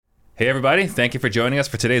Hey everybody, thank you for joining us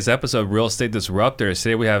for today's episode of Real Estate Disruptors.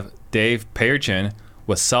 Today we have Dave Payerchin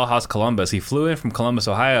with Sell House Columbus. He flew in from Columbus,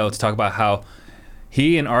 Ohio to talk about how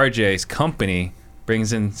he and RJ's company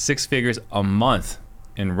brings in 6 figures a month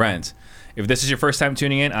in rent. If this is your first time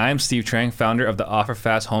tuning in, I'm Steve Trang, founder of the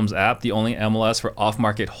OfferFast Homes app, the only MLS for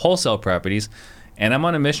off-market wholesale properties, and I'm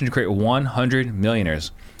on a mission to create 100 millionaires.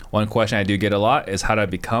 One question I do get a lot is how do I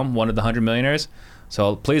become one of the 100 millionaires?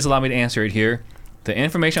 So please allow me to answer it here. The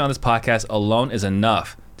information on this podcast alone is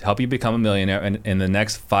enough to help you become a millionaire in the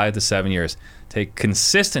next 5 to 7 years. Take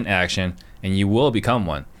consistent action and you will become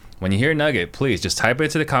one. When you hear a nugget, please just type it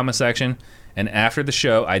into the comment section, and after the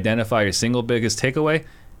show, identify your single biggest takeaway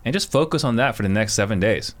and just focus on that for the next 7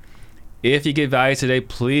 days. If you get value today,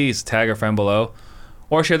 please tag a friend below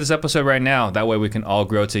or share this episode right now. That way we can all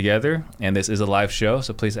grow together. And this is a live show,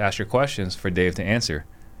 so please ask your questions for Dave to answer.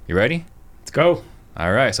 You ready? Let's go.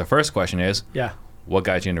 All right, so first question is, Yeah. what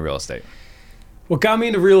got you into real estate? What got me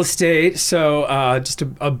into real estate, so just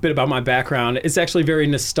a bit about my background. It's actually very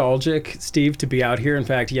nostalgic, Steve, to be out here. In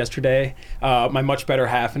fact, yesterday, my much better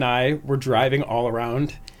half and I were driving all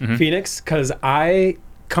around Phoenix because I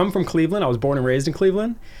come from Cleveland. I was born and raised in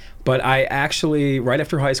Cleveland. But I actually, right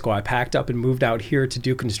after high school, I packed up and moved out here to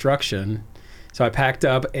do construction. So I packed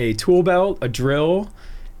up a tool belt, a drill,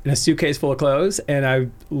 and a suitcase full of clothes. And I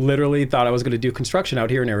literally thought I was going to do construction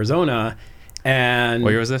out here in Arizona. And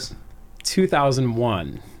What year was this?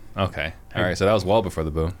 2001. Okay. All right, so that was well before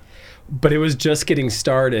the boom. But it was just getting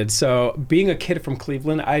started. So being a kid from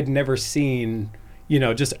Cleveland, I'd never seen,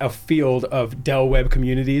 just a field of Del Webb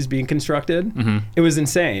communities being constructed. It was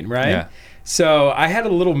insane, right? Yeah. So I had a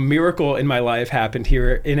little miracle in my life happened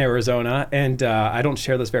here in Arizona, and I don't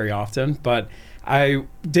share this very often, but I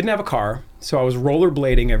didn't have a car, so I was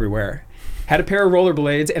rollerblading everywhere. Had a pair of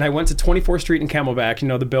rollerblades, and I went to 24th Street in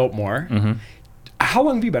Camelback, the Biltmore. How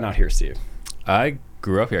long have you been out here, Steve? I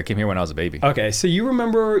grew up here. I came here when I was a baby. Okay, so you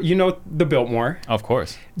remember, the Biltmore. Of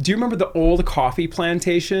course. Do you remember the old coffee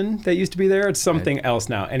plantation that used to be there? It's something else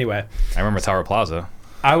now. Anyway. I remember Tower Plaza.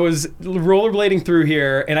 I was rollerblading through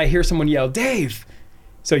here, and I hear someone yell, "Dave!"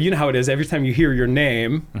 So you know how it is. Every time you hear your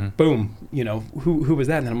name, boom, who was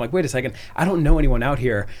that? And then I'm like, wait a second. I don't know anyone out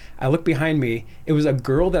here. I look behind me. It was a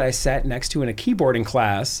girl that I sat next to in a keyboarding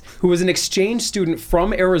class who was an exchange student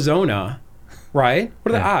from Arizona. Right?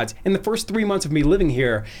 What are the odds? In the first 3 months of me living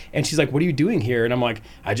here, and she's like, "What are you doing here?" And I'm like,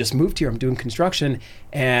 "I just moved here. I'm doing construction,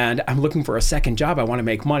 and I'm looking for a second job. I want to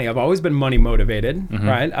make money." I've always been money motivated,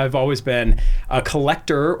 right? I've always been a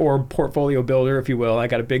collector or portfolio builder, if you will. I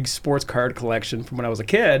got a big sports card collection from when I was a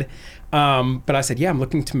kid. But I said, "Yeah, I'm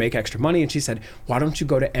looking to make extra money." And she said, "Why don't you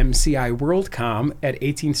go to MCI WorldCom at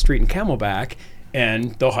 18th Street in Camelback?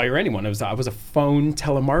 And they'll hire anyone." I was a phone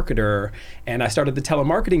telemarketer, and I started the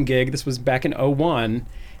telemarketing gig. This was back in 2001.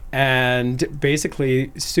 And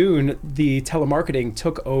basically, soon the telemarketing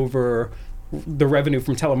took over, the revenue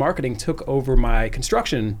from telemarketing took over my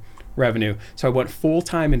construction revenue. So I went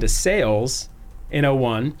full-time into sales in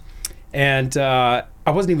 2001. And I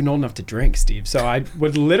wasn't even old enough to drink, Steve. So I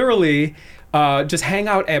would literally just hang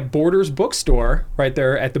out at Borders Bookstore right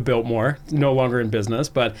there at the Biltmore, no longer in business,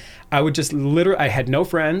 but I would just I had no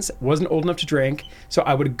friends, wasn't old enough to drink, so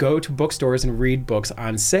I would go to bookstores and read books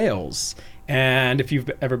on sales. And if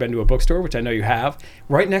you've ever been to a bookstore, which I know you have,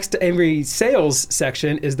 right next to every sales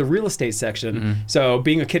section is the real estate section. So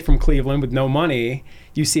being a kid from Cleveland with no money,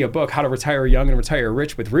 you see a book, How to Retire Young and Retire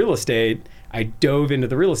Rich with Real Estate. I dove into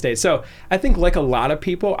the real estate. So I think like a lot of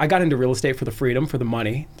people, I got into real estate for the freedom, for the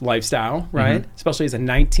money, lifestyle, right? Especially as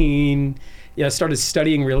I started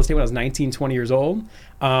studying real estate when I was 19, 20 years old.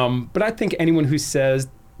 But I think anyone who says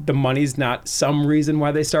the money's not some reason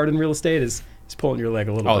why they started in real estate is pulling your leg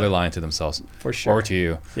a little bit. Oh, they're lying to themselves. For sure. Or to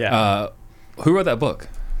you. Yeah. Who wrote that book?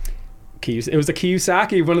 It was a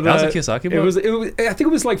Kiyosaki, one of the. That was a Kiyosaki book? It was. I think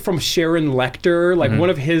it was like from Sharon Lecter, like one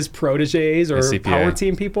of his proteges or CPA. Power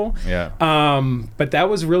Team people. Yeah. But that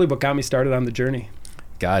was really what got me started on the journey.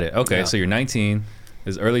 Got it. Okay, so you're 19.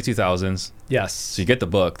 It's early 2000s. Yes. So you get the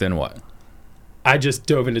book, then what? I just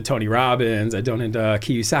dove into Tony Robbins. I dove into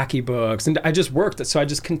Kiyosaki books, and I just worked. So I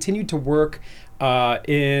just continued to work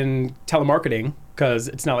in telemarketing, because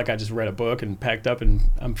it's not like I just read a book and packed up and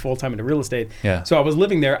I'm full-time into real estate. Yeah. So I was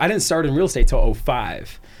living there. I didn't start in real estate till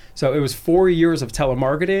 2005. So it was 4 years of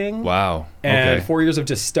telemarketing. Wow. And 4 years of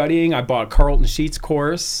just studying. I bought Carlton Sheets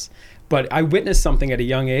course. But I witnessed something at a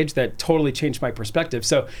young age that totally changed my perspective.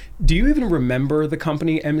 So do you even remember the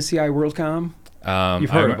company MCI WorldCom? You've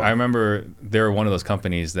heard of them. I remember they were one of those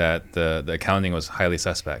companies that the accounting was highly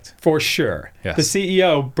suspect. For sure. Yes. The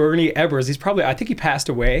CEO, Bernie Ebbers, I think he passed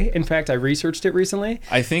away. In fact, I researched it recently.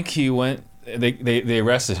 I think he went they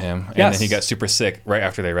arrested him, and Yes. then he got super sick right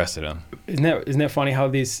after they arrested him. Isn't that funny how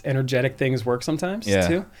these energetic things work sometimes Yeah,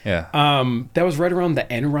 too? yeah. That was right around the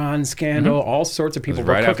Enron scandal. All sorts of people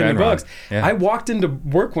were right after cooking the Enron. books. Yeah. I walked into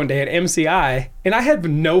work one day at MCI, and I had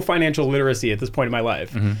no financial literacy at this point in my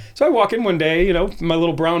life. So I walk in one day, you know, my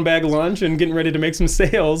little brown bag lunch and getting ready to make some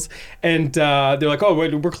sales, and they're like, "Oh,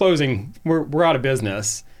 wait, we're closing. We're out of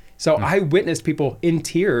business." So I witnessed people in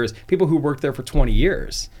tears, people who worked there for 20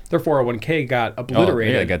 years. Their 401k got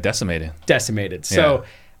obliterated. Oh, yeah, it got decimated. Decimated. So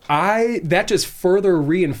that just further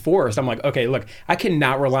reinforced. I'm like, okay, look, I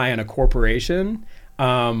cannot rely on a corporation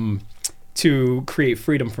to create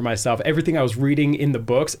freedom for myself. Everything I was reading in the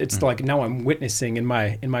books, it's like now I'm witnessing in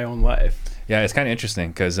my own life. Yeah, it's kind of interesting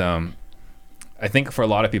because I think for a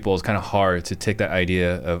lot of people, it's kind of hard to take that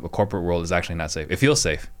idea of a corporate world is actually not safe. It feels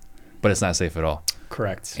safe, but it's not safe at all.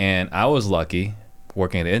 Correct. And I was lucky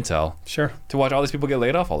working at Intel Sure. to watch all these people get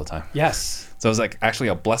laid off all the time. Yes. So it was like actually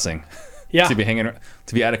a blessing Yeah. to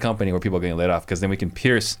be at a company where people are getting laid off, because then we can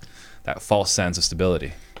pierce that false sense of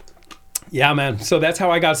stability. Yeah, man. So that's how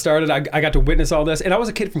I got started. I got to witness all this. And I was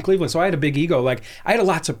a kid from Cleveland, so I had a big ego. Like, I had a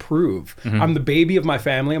lot to prove. I'm the baby of my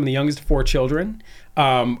family. I'm the youngest of 4 children.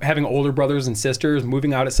 Having older brothers and sisters,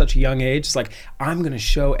 moving out at such a young age. It's like, I'm going to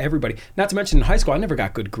show everybody. Not to mention in high school, I never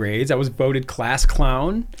got good grades. I was voted class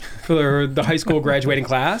clown for the high school graduating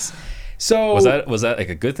class. So Was that like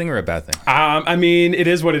a good thing or a bad thing? I mean, it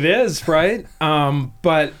is what it is, right?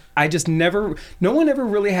 But I just no one ever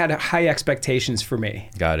really had high expectations for me.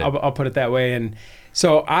 Got it. I'll put it that way. And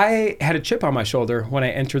so I had a chip on my shoulder when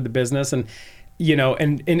I entered the business. And, you know,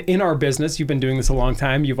 and in our business, you've been doing this a long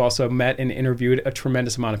time. You've also met and interviewed a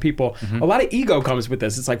tremendous amount of people. A lot of ego comes with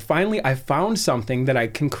this. It's like, finally, I found something that I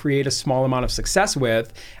can create a small amount of success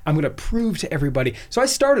with. I'm going to prove to everybody. So I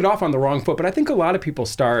started off on the wrong foot, but I think a lot of people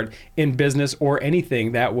start in business or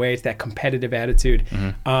anything that way. It's that competitive attitude.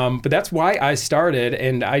 But that's why I started,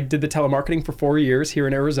 and I did the telemarketing for 4 years here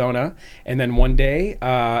in Arizona. And then one day,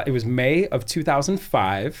 it was May of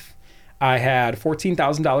 2005. I had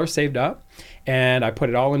 $14,000 saved up, and I put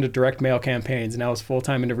it all into direct mail campaigns, and I was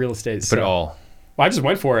full-time into real estate. Put it all. Well, I just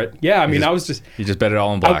went for it. Yeah, I mean, You just bet it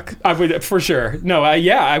all in black. I would, for sure. No,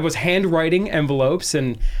 I was handwriting envelopes,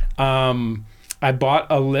 and I bought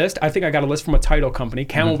a list. I think I got a list from a title company,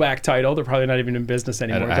 Camelback Title. They're probably not even in business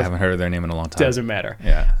anymore. I haven't heard of their name in a long time. Doesn't matter.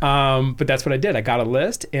 Yeah. But that's what I did. I got a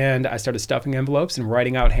list, and I started stuffing envelopes and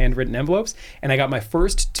writing out handwritten envelopes, and I got my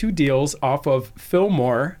first 2 deals off of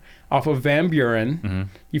Fillmore, off of Van Buren.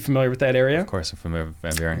 You familiar with that area? Of course, I'm familiar with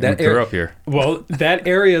Van Buren. That I grew up here. Well, that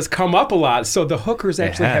area's come up a lot. So the hookers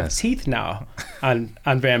actually have has. teeth now on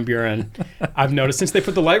Van Buren. I've noticed since they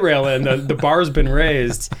put the light rail in, the bar's been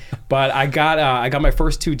raised. But I got my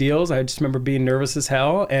first 2 deals. I just remember being nervous as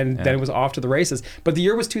hell, and then it was off to the races. But the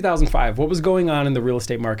year was 2005. What was going on in the real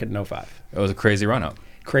estate market in 05? It was a crazy run-up.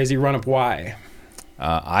 Crazy run-up. Why?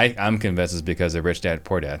 I'm convinced it's because of Rich Dad,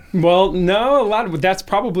 Poor Dad. Well, no, that's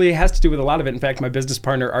probably has to do with a lot of it. In fact, my business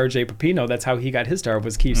partner, RJ Pepino, that's how he got his start,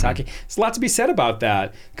 was Kiyosaki. There's a lot to be said about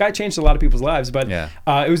that. Guy changed a lot of people's lives, but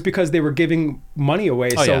it was because they were giving money away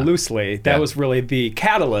loosely. That was really the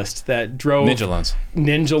catalyst that drove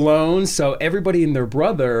Ninja loans. So everybody and their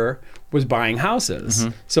brother was buying houses.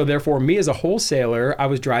 So therefore, me as a wholesaler, I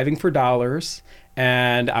was driving for dollars,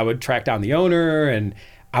 and I would track down the owner, and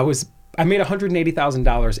I made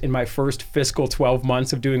 $180,000 in my first fiscal 12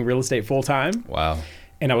 months of doing real estate full time. Wow.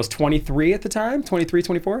 And I was 23 at the time, 23,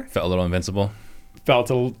 24. Felt a little invincible. Felt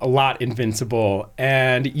a lot invincible.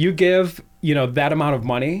 And you give, that amount of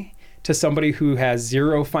money to somebody who has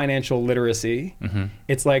 0 financial literacy.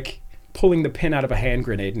 It's like pulling the pin out of a hand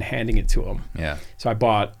grenade and handing it to them. Yeah. So I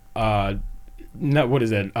bought a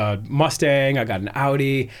Mustang. I got an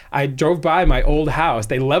Audi. I drove by my old house.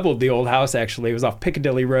 They leveled the old house, actually. It was off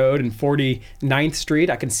Piccadilly Road and 49th Street.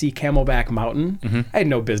 I can see Camelback Mountain. I had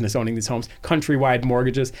no business owning these homes. Countrywide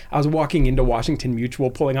mortgages. I was walking into Washington Mutual,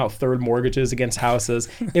 pulling out third mortgages against houses.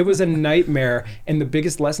 It was a nightmare. And the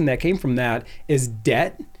biggest lesson that came from that is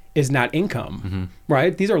debt is not income,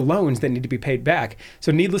 right? These are loans that need to be paid back.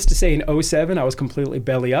 So needless to say, in 07, I was completely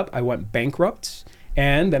belly up. I went bankrupt.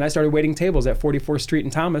 And then I started waiting tables at 44th Street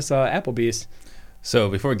in Thomas, Applebee's. So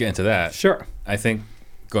before we get into that, sure. I think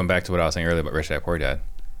going back to what I was saying earlier about Rich Dad, Poor Dad,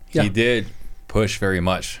 Yeah. he did push very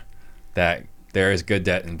much that there is good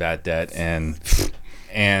debt and bad debt, and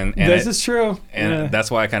this is true. And that's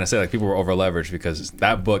why I kind of say like people were over leveraged, because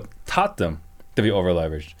that book taught them to be over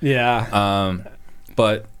leveraged. Yeah.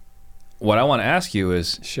 But what I want to ask you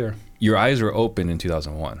is, Sure. Your eyes were open in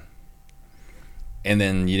 2001. And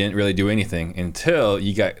then you didn't really do anything until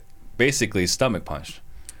you got basically stomach punched,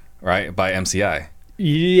 right, by MCI.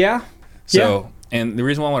 Yeah. So, and the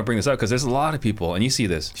reason why I want to bring this up, because there's a lot of people, and you see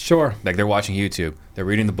this, Sure. like they're watching YouTube, they're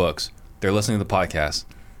reading the books, they're listening to the podcast,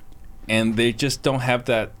 and they just don't have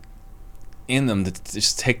that in them to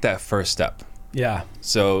just take that first step. Yeah.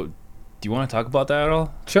 So, do you want to talk about that at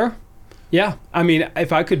all? Sure. Yeah. I mean,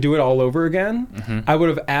 if I could do it all over again, I would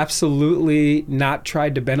have absolutely not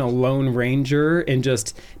tried to be a lone ranger and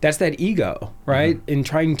just, that's that ego, right? In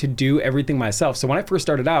trying to do everything myself. So when I first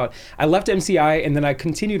started out, I left MCI and then I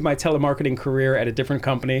continued my telemarketing career at a different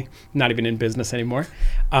company, not even in business anymore.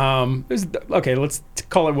 Okay, let's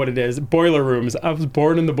call it what it is. Boiler rooms. I was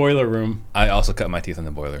born in the boiler room. I also cut my teeth in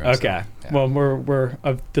the boiler room. Okay. So, yeah. Well, we're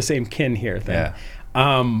of the same kin here then. Yeah.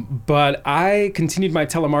 But I continued my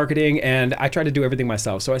telemarketing and I tried to do everything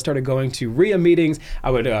myself. So I started going to RIA meetings.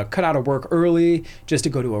 I would cut out of work early just to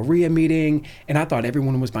go to a RIA meeting. And I thought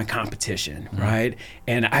everyone was my competition, right?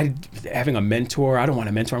 And having a mentor, I don't want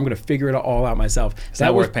a mentor. I'm going to figure it all out myself. It's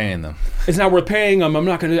not worth paying them. It's not worth paying them. I'm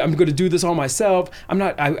going to do this all myself.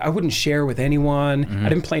 I wouldn't share with anyone. I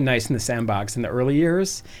didn't play nice in the sandbox in the early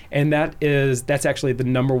years. And that's actually the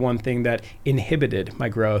number one thing that inhibited my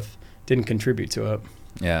growth. Didn't contribute to it.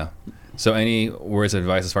 Yeah. So any words of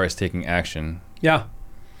advice as far as taking action? Yeah.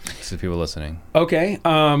 To people listening. Okay.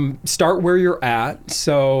 Start where you're at.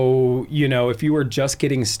 So, if you are just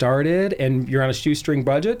getting started and you're on a shoestring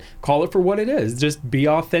budget, call it for what it is. Just be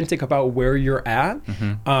authentic about where you're at.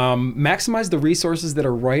 Maximize the resources that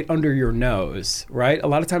are right under your nose, right? A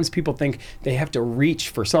lot of times people think they have to reach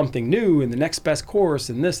for something new and the next best course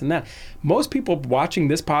and this and that. Most people watching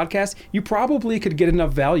this podcast, you probably could get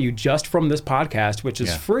enough value just from this podcast, which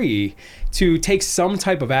is free, to take some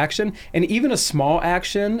type of action. And even a small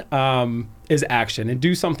action is action, and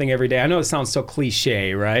do something every day. I know it sounds so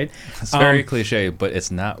cliche, right? It's very cliche, but it's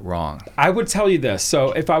not wrong. I would tell you this.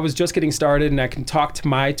 So if I was just getting started and I can talk to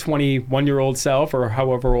my 21-year-old self, or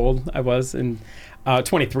however old I was, and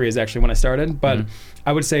 23 is actually when I started, but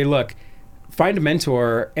I would say, look, find a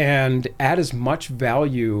mentor and add as much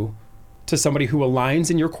value to somebody who aligns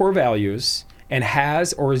in your core values and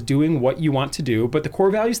has or is doing what you want to do. But the core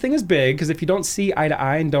values thing is big, because if you don't see eye to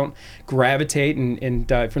eye and don't gravitate and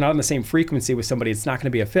if you're not on the same frequency with somebody, it's not going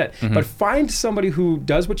to be a fit. But find somebody who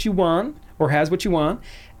does what you want or has what you want,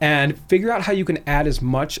 and figure out how you can add as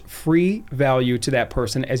much free value to that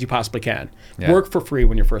person as you possibly can. Yeah. Work for free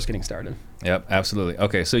when you're first getting started. Yep, absolutely.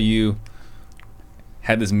 Okay, so you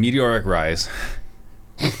had this meteoric rise,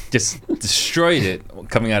 just destroyed it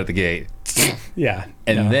coming out of the gate. Yeah.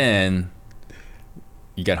 And then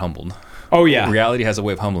you got humbled. Oh, yeah. Reality has a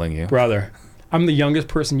way of humbling you. Brother, I'm the youngest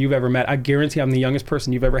person you've ever met. I guarantee I'm the youngest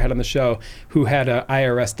person you've ever had on the show who had an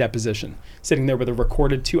IRS deposition, sitting there with a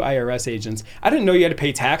recorded 2 IRS agents. I didn't know you had to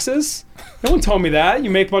pay taxes. No one told me that. You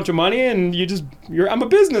make a bunch of money and I'm a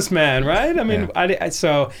businessman, right? I mean, I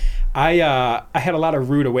had a lot of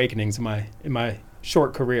rude awakenings in my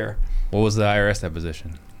short career. What was the IRS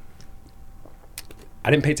deposition? I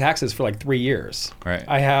didn't pay taxes for like 3 years. Right.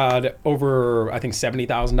 I had over, I think,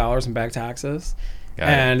 $70,000 in back taxes. Got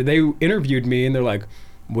it. And they interviewed me and they're like,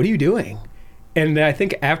 what are you doing? And I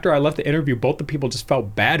think after I left the interview, both the people just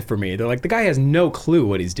felt bad for me. They're like, the guy has no clue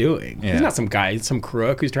what he's doing. Yeah. He's not some guy, some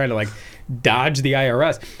crook who's trying to like dodge the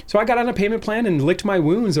IRS. So I got on a payment plan and licked my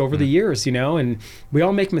wounds over the years, and we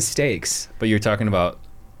all make mistakes. But you're talking about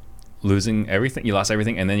losing everything. You lost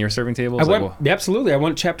everything, and then you're serving tables. Absolutely. I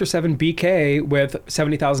went Chapter 7 BK with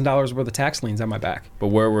 $70,000 worth of tax liens on my back. But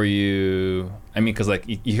where were you? I mean, because like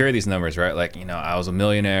you hear these numbers, right? Like, I was a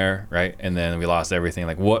millionaire, right? And then we lost everything.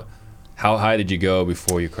 Like, what? How high did you go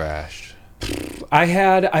before you crashed? I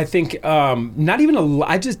had, I think, not even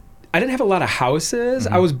I didn't have a lot of houses.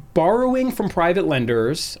 I was borrowing from private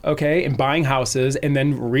lenders, okay, and buying houses and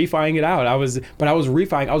then refining it out. I was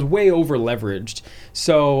refining. I was way over leveraged.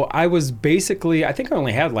 So I was basically, I think I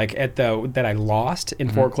only had that I lost in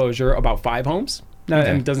foreclosure about 5 homes. Now,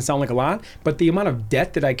 Okay. and it doesn't sound like a lot, but the amount of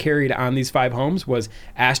debt that I carried on these 5 homes was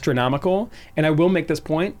astronomical. And I will make this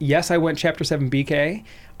point. Yes, I went Chapter 7 BK.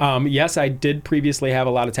 Yes, I did previously have a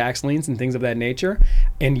lot of tax liens and things of that nature.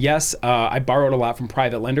 And yes, I borrowed a lot from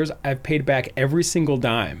private lenders. I've paid back every single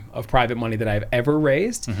dime of private money that I've ever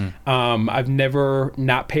raised. I've never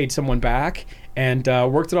not paid someone back, and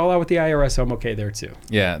worked it all out with the IRS, so I'm okay there too.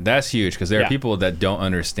 Yeah, that's huge, because there are Yeah. people that don't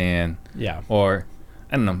understand. Yeah. Or,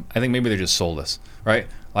 I don't know, I think maybe they're just soulless, right?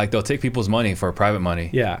 Like, they'll take people's money for private money.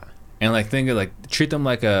 Yeah. And like think of like treat them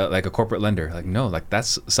like a corporate lender. Like no, like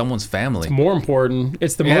that's someone's family. It's more important.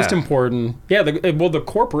 It's the most important. Yeah. The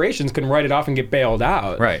corporations can write it off and get bailed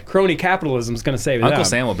out. Right. Crony capitalism is going to save them. Uncle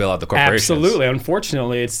Sam will bail out the corporations. Absolutely.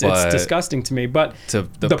 Unfortunately, it's disgusting to me. But to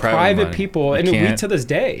the private money, people, and we to this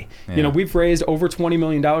day, Yeah. we've raised over $20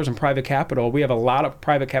 million in private capital. We have a lot of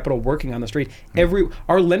private capital working on the street.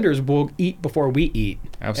 Our lenders will eat before we eat.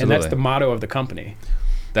 Absolutely. And that's the motto of the company.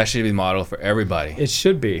 That should be the model for everybody. It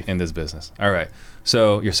should be. In this business. All right.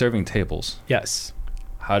 So you're serving tables. Yes.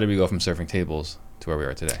 How did we go from serving tables to where we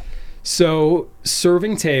are today? So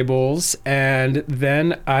serving tables, and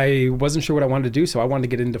then I wasn't sure what I wanted to do, so I wanted to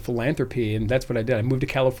get into philanthropy, and that's what I did. I moved to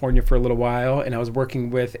California for a little while, and I was working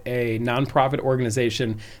with a nonprofit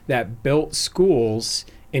organization that built schools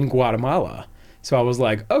in Guatemala. So I was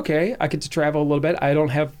like, okay, I get to travel a little bit. I don't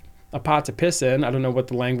have a pot to piss in. I don't know what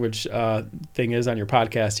the language thing is on your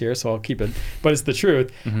podcast here, so I'll keep it, but it's the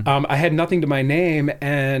truth. I had nothing to my name,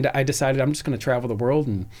 and I decided I'm just going to travel the world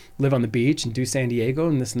and live on the beach and do San Diego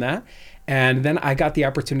and this and that. And then I got the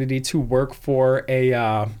opportunity to work for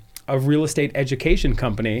a real estate education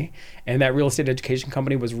company, and that real estate education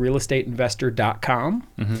company was realestateinvestor.com.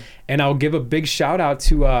 And I'll give a big shout out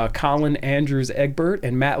to Colin Andrews Egbert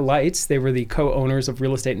and Matt Lights. They were the co-owners of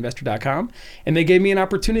realestateinvestor.com, and they gave me an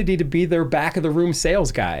opportunity to be their back of the room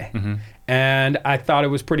sales guy. And I thought it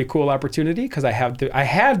was a pretty cool opportunity because I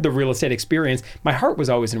had the real estate experience. My heart was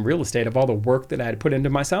always in real estate of all the work that I had put into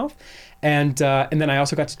myself. And then I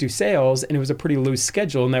also got to do sales, and it was a pretty loose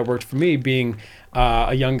schedule, and that worked for me being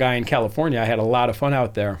a young guy in California. I had a lot of fun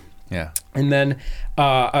out there. Yeah. And then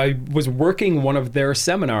I was working one of their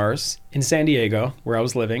seminars in San Diego, where I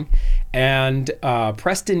was living, and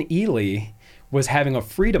Preston Ely was having a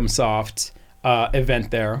Freedom Soft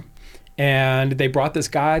event there. And they brought this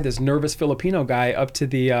guy, this nervous Filipino guy, up to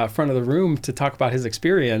the front of the room to talk about his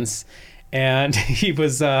experience. And he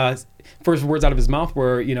was, first words out of his mouth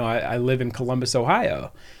were, I live in Columbus,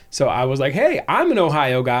 Ohio. So I was like, hey, I'm an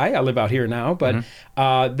Ohio guy. I live out here now. But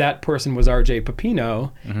that person was RJ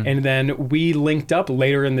Pepino. And then we linked up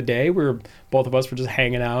later in the day. Both of us were just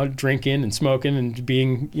hanging out, drinking and smoking and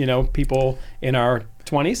being, people in our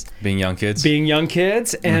 20s. Being young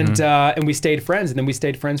kids. And we stayed friends. And then we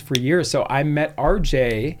stayed friends for years. So I met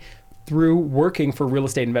RJ through working for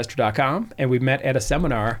realestateinvestor.com. And we met at a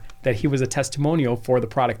seminar that he was a testimonial for the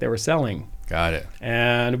product they were selling. Got it.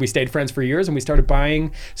 And we stayed friends for years, and we started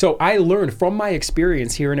buying. So I learned from my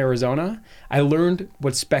experience here in Arizona, I learned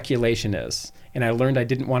what speculation is. And I learned I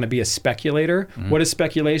didn't want to be a speculator. What is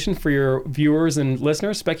speculation for your viewers and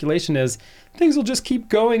listeners? Speculation is things will just keep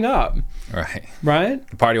going up. Right?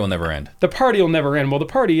 The party will never end. The party will never end. Well, the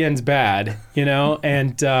party ends bad,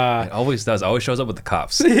 and it always does. Always shows up with the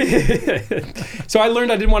cops. So I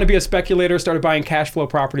learned I didn't want to be a speculator, started buying cash flow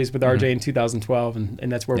properties with RJ in 2012, and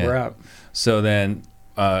that's where we're at. So then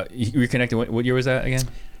you reconnected. What year was that again?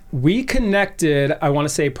 We connected, I want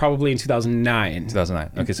to say probably in 2009.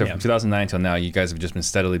 2009. Okay, so from 2009 till now, you guys have just been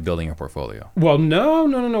steadily building your portfolio. Well, no.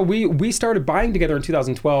 We started buying together in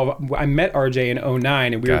 2012. I met RJ in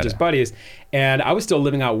 2009, and we were just buddies. And I was still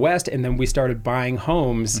living out west, and then we started buying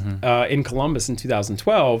homes in Columbus in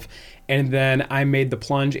 2012. And then I made the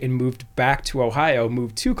plunge and moved back to Ohio,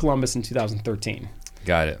 moved to Columbus in 2013.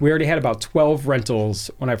 Got it. We already had about 12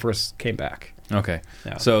 rentals when I first came back. Okay.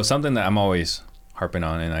 Yeah. So something that I'm always harping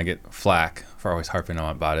on, and I get flack for always harping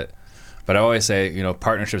on about it, but I always say,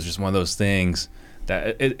 partnerships is just one of those things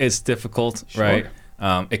that it's difficult, right?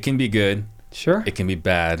 It can be good. Sure. It can be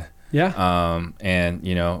bad. Yeah. And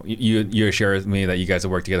you share with me that you guys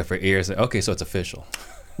have worked together for years. Okay, so it's official.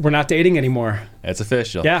 We're not dating anymore. It's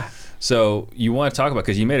official. Yeah. So you want to talk about,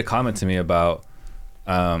 because you made a comment to me about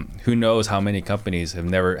who knows how many companies have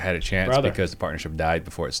never had a chance because the partnership died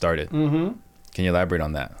before it started. Can you elaborate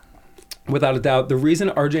on that? Without a doubt. The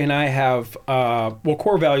reason RJ and I have,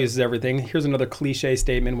 core values is everything. Here's another cliche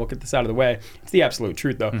statement. We'll get this out of the way. It's the absolute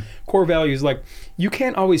truth, though. Core values, like, you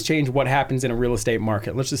can't always change what happens in a real estate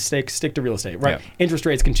market. Let's just stick to real estate, right? Yeah. Interest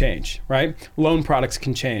rates can change, right? Loan products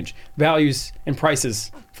can change. Values and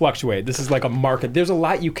prices fluctuate. This is like a market. There's a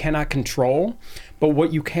lot you cannot control, but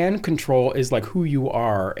what you can control is like who you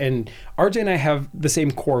are. And RJ and I have the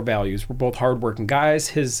same core values. We're both hardworking guys.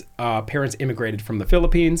 His parents immigrated from the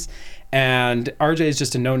Philippines. And RJ is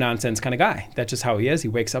just a no-nonsense kind of guy. That's just how he is. He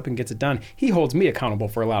wakes up and gets it done. He holds me accountable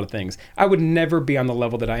for a lot of things. I would never be on the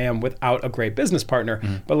level that I am without a great business partner.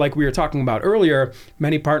 But like we were talking about earlier,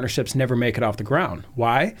 many partnerships never make it off the ground.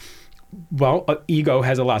 Why? Well, ego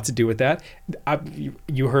has a lot to do with that.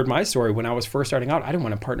 You heard my story. When I was first starting out, I didn't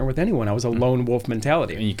want to partner with anyone. I was a lone wolf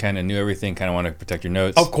mentality. And you kind of knew everything, kind of want to protect your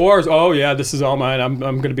notes. Of course. Oh, yeah, this is all mine. I'm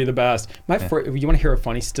going to be the best. You want to hear a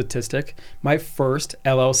funny statistic? My first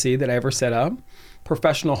LLC that I ever set up,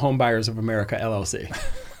 Professional Home Buyers of America, LLC.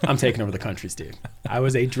 I'm taking over the country, Steve. I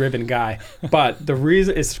was a driven guy. But the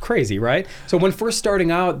reason, it's crazy, right? So when first starting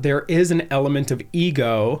out, there is an element of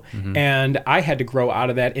ego, and I had to grow out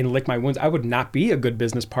of that and lick my wounds. I would not be a good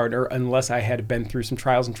business partner unless I had been through some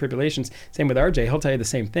trials and tribulations. Same with RJ. He'll tell you the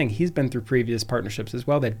same thing. He's been through previous partnerships as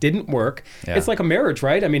well that didn't work. Yeah. It's like a marriage,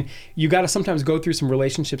 right? I mean, you got to sometimes go through some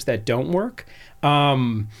relationships that don't work.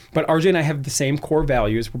 But RJ and I have the same core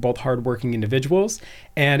values. We're both hardworking individuals,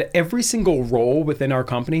 and every single role within our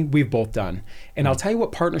company we've both done. And I'll tell you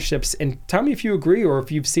what partnerships, and tell me if you agree or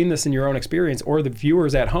if you've seen this in your own experience or the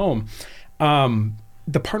viewers at home.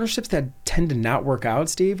 The partnerships that tend to not work out,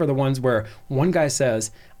 Steve, are the ones where one guy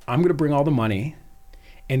says, I'm going to bring all the money,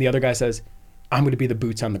 and the other guy says, I'm going to be the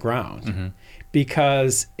boots on the ground.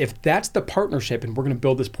 Because if that's the partnership and we're going to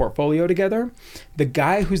build this portfolio together, the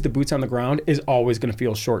guy who's the boots on the ground is always going to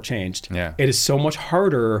feel shortchanged. Yeah. It is so much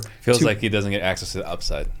harder. Feels like he doesn't get access to the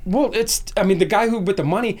upside. Well, the guy who with the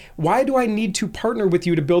money, why do I need to partner with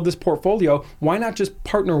you to build this portfolio? Why not just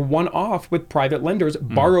partner one off with private lenders,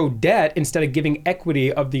 borrow debt instead of giving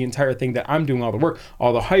equity of the entire thing that I'm doing all the work,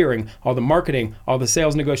 all the hiring, all the marketing, all the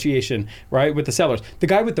sales negotiation, right, with the sellers. The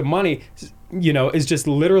guy with the money, is just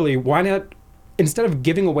literally, why not, instead of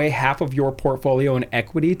giving away half of your portfolio in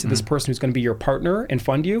equity to this person who's going to be your partner and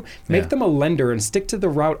fund you, make them a lender and stick to the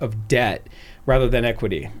route of debt rather than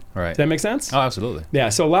equity. Right. Does that make sense? Oh, absolutely. Yeah.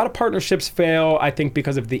 So a lot of partnerships fail, I think,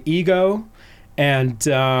 because of the ego and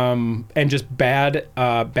just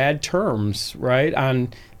bad terms, right? On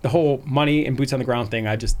the whole money and boots on the ground thing,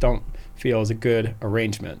 I just don't feel is a good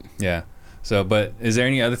arrangement. Yeah. So, but is there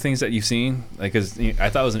any other things that you've seen? Like, cause I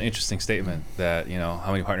thought it was an interesting statement that,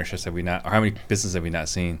 how many partnerships have we not, or how many businesses have we not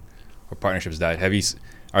seen where partnerships died?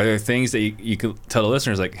 Are there things that you could tell the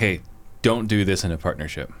listeners, like, hey, don't do this in a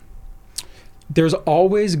partnership? There's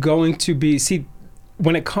always going to be,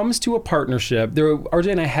 when it comes to a partnership,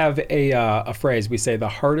 RJ and I have a phrase. We say the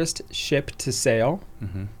hardest ship to sail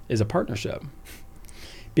is a partnership.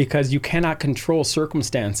 Because you cannot control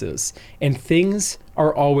circumstances and things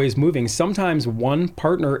are always moving. Sometimes one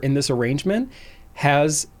partner in this arrangement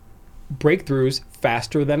has breakthroughs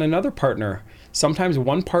faster than another partner. Sometimes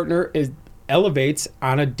one partner elevates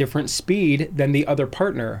on a different speed than the other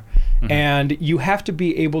partner. And you have to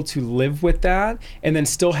be able to live with that and then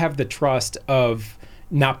still have the trust of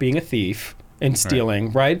not being a thief and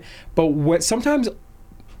stealing, right? But sometimes,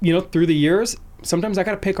 through the years, sometimes I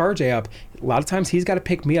got to pick RJ up. A lot of times he's got to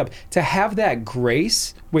pick me up. To have that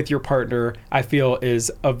grace with your partner, I feel,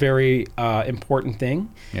 is a very important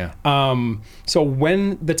thing. Yeah. So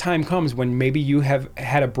when the time comes when maybe you have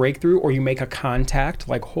had a breakthrough or you make a contact,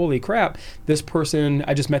 like, holy crap, this person,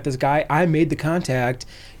 I just met this guy, I made the contact,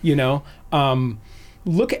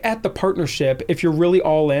 look at the partnership, if you're really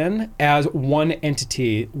all in, as one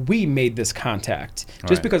entity. We made this contact.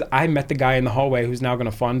 Just because I met the guy in the hallway who's now going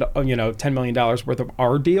to fund, $10 million worth of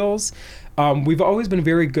our deals. We've always been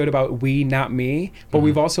very good about we, not me, but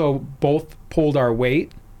we've also both pulled our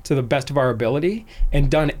weight to the best of our ability and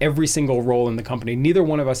done every single role in the company. Neither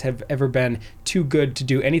one of us have ever been too good to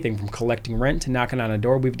do anything from collecting rent to knocking on a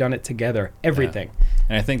door. We've done it together, everything. Yeah.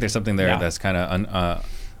 And I think there's something there that's kind of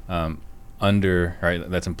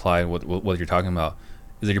that's implied what you're talking about,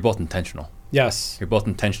 is that you're both intentional. Yes. You're both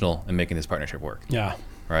intentional in making this partnership work. Yeah.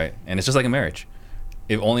 Right. And it's just like a marriage.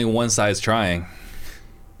 If only one side's trying,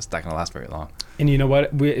 it's not going to last very long. And you know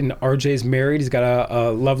what? RJ's married. He's got a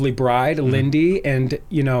lovely bride, Lindy. And,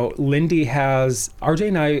 Lindy has, RJ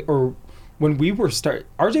and I, or when we were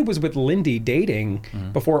RJ was with Lindy dating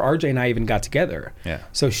before RJ and I even got together. Yeah.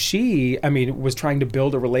 So she, was trying to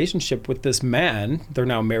build a relationship with this man. They're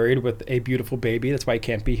now married with a beautiful baby. That's why he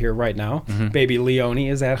can't be here right now. Baby Leonie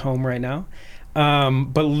is at home right now.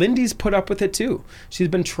 But Lindy's put up with it too. She's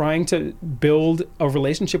been trying to build a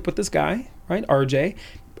relationship with this guy, right, RJ.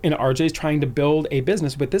 And RJ's trying to build a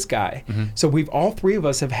business with this guy. So all three of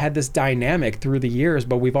us have had this dynamic through the years,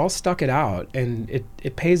 but we've all stuck it out, and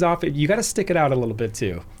it pays off. You got to stick it out a little bit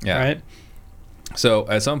too, right? So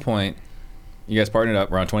at some point, you guys partnered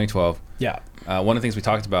up around 2012. Yeah. One of the things we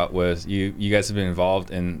talked about was you guys have been involved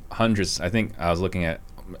in hundreds. I think I was looking at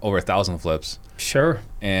over 1,000 flips. Sure.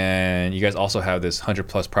 And you guys also have this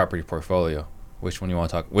 100+ property portfolio. Which one you want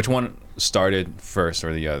to talk? Which one started first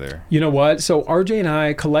or the other? You know what? So RJ and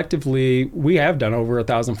I collectively, we have done over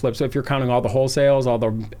 1,000 flips. So if you're counting all the wholesales, all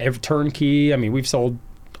the turnkey, we've sold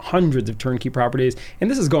hundreds of turnkey properties. And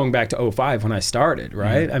this is going back to '05 when I started,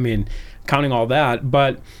 right? I mean, counting all that.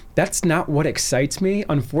 But that's not what excites me,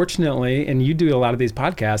 unfortunately. And you do a lot of these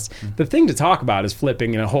podcasts. The thing to talk about is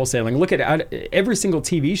flipping and wholesaling. Look at every single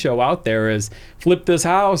TV show out there is flip this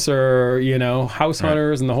house or, house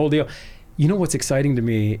hunters and the whole deal. You know what's exciting to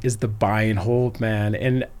me is the buy and hold, man.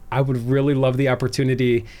 And I would really love the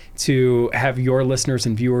opportunity to have your listeners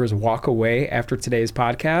and viewers walk away after today's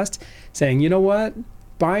podcast saying, you know what?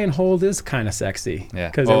 Buy and hold is kind of sexy. Yeah.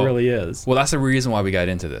 Because it really is. Well, that's the reason why we got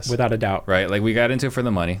into this. Without a doubt. Right? Like, we got into it for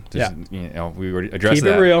the money. Just, we were addressing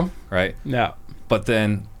that. Keep it real. Right? Yeah. But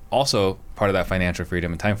then also part of that financial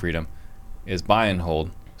freedom and time freedom is buy and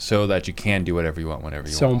hold so that you can do whatever you want whenever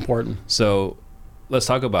you want. So important. So let's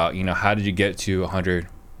talk about, how did you get to 100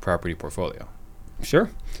 property portfolio?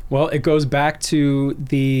 Sure. Well, it goes back to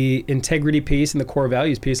the integrity piece and the core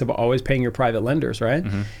values piece of always paying your private lenders, right?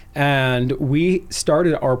 And we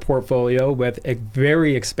started our portfolio with a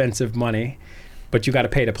very expensive money, but you got to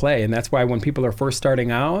pay to play. And that's why when people are first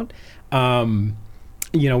starting out,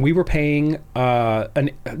 we were paying a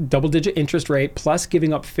double-digit interest rate plus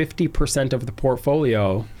giving up 50% of the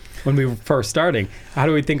portfolio when we were first starting. How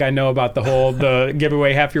do we think I know about the give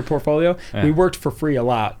away half your portfolio? Yeah. We worked for free a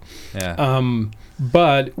lot. Yeah.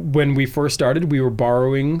 But when we first started, we were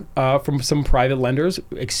borrowing from some private lenders,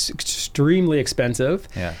 extremely expensive.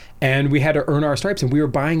 Yeah. And we had to earn our stripes. And we were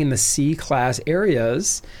buying in the C-class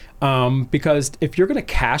areas because if you're going to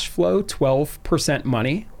cash flow 12%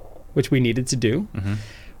 money, which we needed to do,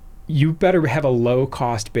 you better have a low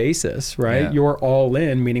cost basis, right? Yeah. Your all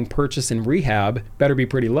in, meaning purchase and rehab, better be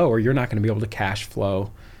pretty low or you're not going to be able to cash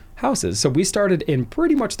flow houses. So we started in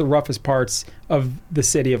pretty much the roughest parts of the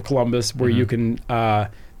city of Columbus where you can,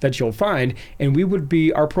 that you'll find. And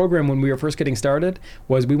our program when we were first getting started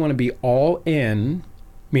was we want to be all in,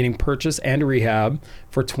 meaning purchase and rehab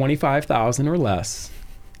for $25,000 or less.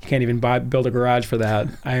 You can't even build a garage for that.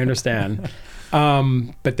 I understand.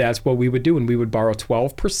 But that's what we would do. And we would borrow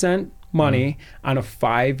 12% money on a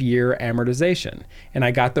 5-year amortization. And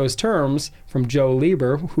I got those terms from Joe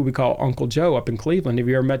Lieber, who we call Uncle Joe up in Cleveland. Have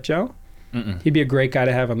you ever met Joe? He'd be a great guy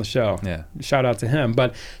to have on the show. Yeah. Shout out to him.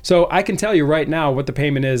 But so I can tell you right now what the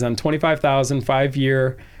payment is on $25,000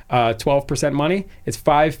 5-year, 12% money. It's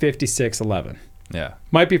 $556.11. Yeah.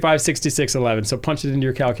 Might be $566.11. So punch it into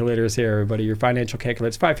your calculators here, everybody. Your financial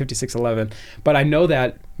calculators, $556.11. But I know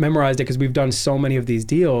that, memorized it because we've done so many of these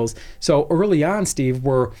deals. So early on, Steve,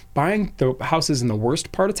 we're buying the houses in the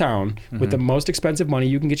worst part of town with the most expensive money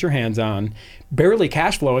you can get your hands on, barely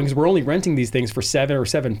cash flowing because we're only renting these things for $700 or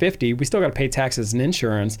 $750. We still got to pay taxes and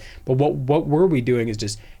insurance. But what were we doing is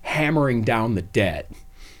just hammering down the debt.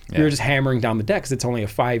 Yeah. We were just hammering down the debt because it's only a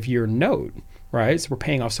 5-year note, right? So we're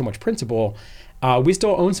paying off so much principal. We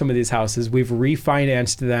still own some of these houses. We've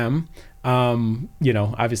refinanced them,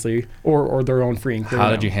 obviously, or their own free and clear. How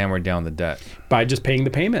did you hammer down the debt? By just paying the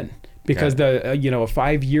payment. Because a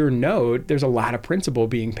 5-year note, there's a lot of principal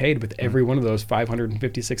being paid with every one of those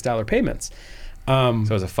 $556 payments. So it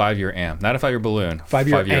was a 5-year AM, not a 5-year balloon.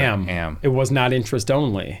 5-year AM. It was not interest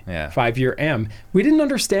only. Yeah. 5-year AM. We didn't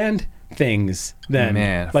understand things then.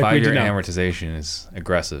 Man, like 5-year amortization is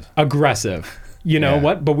aggressive. You know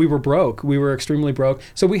what? But we were broke. We were extremely broke.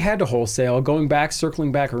 So we had to wholesale.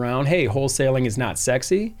 Circling back around, hey, wholesaling is not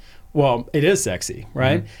sexy. Well, it is sexy,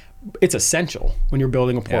 right? It's essential when you're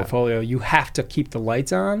building a portfolio. You have to keep the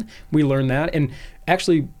lights on. We learned that. And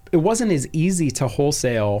actually, it wasn't as easy to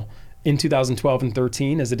wholesale in 2012 and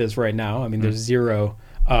 13 as it is right now. I mean, there's zero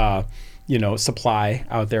supply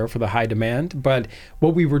out there for the high demand. But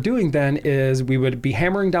what we were doing then is we would be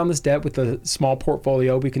hammering down this debt with a small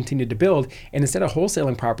portfolio we continued to build. And instead of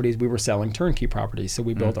wholesaling properties, we were selling turnkey properties. So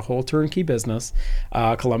we built a whole turnkey business.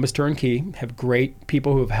 Columbus Turnkey have great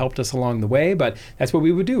people who have helped us along the way. But that's what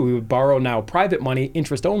we would do. We would borrow now private money,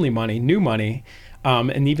 interest-only money, new money.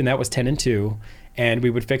 And even that was 10 and 2. And we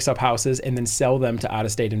would fix up houses and then sell them to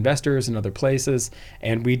out-of-state investors in other places.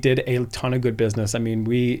 And we did a ton of good business. I mean,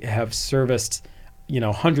 we have serviced,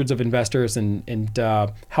 hundreds of investors and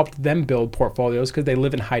helped them build portfolios because they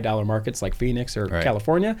live in high-dollar markets like Phoenix or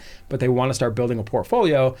California, but they want to start building a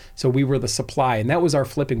portfolio. So we were the supply, and that was our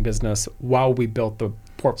flipping business while we built the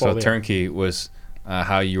portfolio. So turnkey was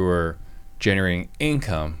how you were generating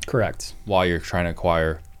income. Correct. While you're trying to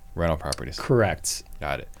acquire rental properties. Correct.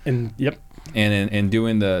 Got it. And yep. And in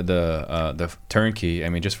doing the turnkey, I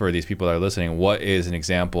mean, just for these people that are listening, what is an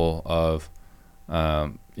example of,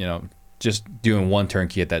 just doing one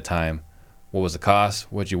turnkey at that time? What was the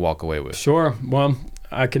cost? What'd you walk away with? Sure. Well,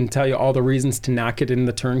 I can tell you all the reasons to not get in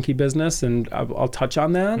the turnkey business, and I'll touch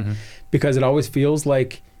on that because it always feels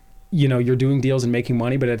like you're doing deals and making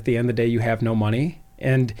money, but at the end of the day, you have no money.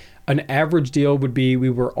 And an average deal would be we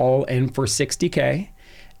were all in for $60K,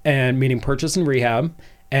 and meaning purchase and rehab.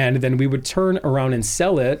 And then we would turn around and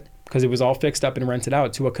sell it because it was all fixed up and rented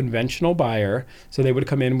out to a conventional buyer. So they would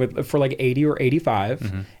come in for like 80 or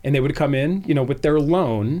 85, and they would come in, with their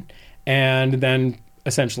loan, and then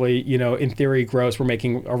essentially, in theory, gross, we're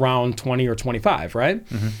making around 20 or 25, right?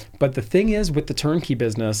 But the thing is with the turnkey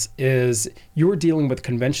business is you're dealing with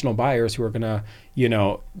conventional buyers who are going to, you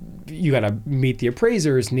got to meet the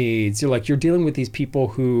appraiser's needs. You're dealing with these people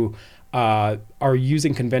who are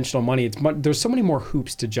using conventional money. There's so many more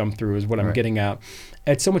hoops to jump through is what I'm getting at.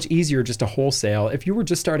 It's so much easier just to wholesale. If you were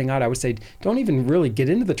just starting out, I would say don't even really get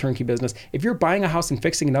into the turnkey business. If you're buying a house and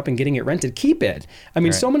fixing it up and getting it rented, keep it. I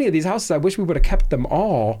mean, so many of these houses, I wish we would have kept them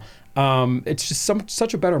all. It's just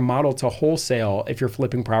such a better model to wholesale if you're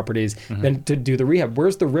flipping properties than to do the rehab.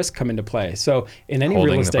 Where's the risk come into play? So in any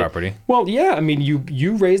real estate, the property. Well, yeah, I mean,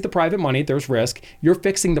 you raise the private money, there's risk. You're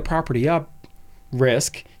fixing the property up,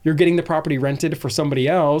 risk. You're getting the property rented for somebody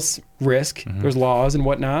else, risk. There's laws and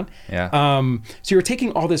whatnot. Yeah. So you're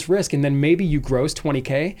taking all this risk, and then maybe you gross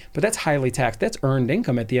 $20K, but that's highly taxed. That's earned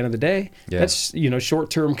income at the end of the day. Yeah. That's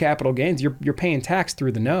short-term capital gains. You're paying tax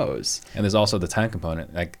through the nose. And there's also the time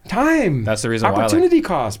component. Like time. That's the reason why. Opportunity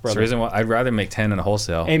cost, brother. That's the reason why I'd rather make 10 in a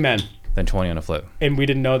wholesale. Amen. Than 20 on a flip. And we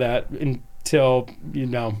didn't know that until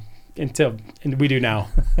we do now.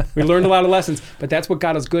 We learned a lot of lessons, but that's what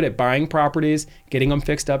got us good at buying properties, getting them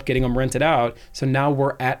fixed up, getting them rented out. So now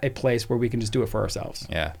we're at a place where we can just do it for ourselves.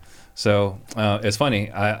 Yeah. So it's funny.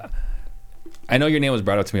 I know your name was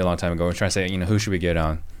brought up to me a long time ago. We're trying to say, who should we get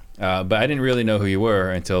on? But I didn't really know who you were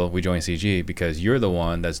until we joined CG, because you're the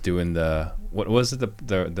one that's doing what was it?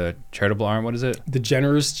 The charitable arm? What is it? The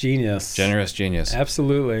Generous Genius. Generous Genius.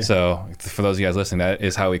 Absolutely. So for those of you guys listening, that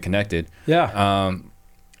is how we connected. Yeah.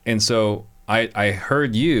 And so I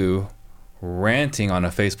heard you ranting on a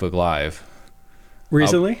Facebook Live.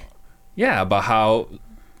 Recently? Yeah, about how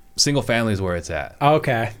single family is where it's at.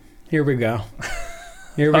 Okay. Here we go.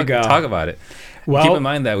 Talk about it. Well, keep in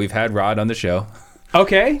mind that we've had Rod on the show.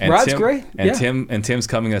 Okay. And Rod's great. And Tim's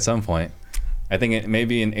coming at some point. I think it may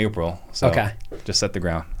be in April. So okay. Just set the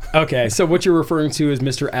ground. Okay. So what you're referring to is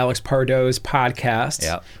Mr. Alex Pardo's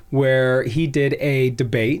podcast, where he did a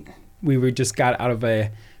debate. We just got out of a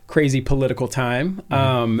crazy political time.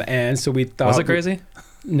 And so we thought... Was it crazy?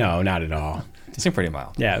 No, not at all. It seemed pretty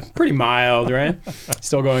mild. Yeah, pretty mild, right?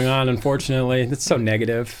 Still going on, unfortunately. It's so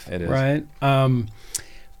negative. It is. Right?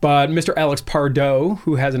 But Mr. Alex Pardo,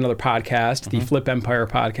 who has another podcast, the Flip Empire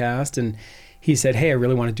podcast, and he said, hey, I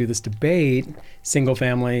really want to do this debate, single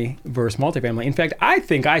family versus multifamily. In fact, I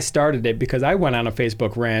think I started it because I went on a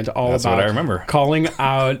Facebook rant That's about what I remember. Calling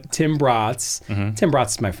out Tim Bratz. Tim Bratz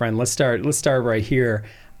is my friend. Let's start right here.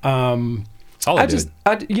 You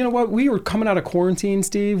know what? We were coming out of quarantine,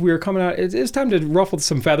 Steve. We were coming out. It's time to ruffle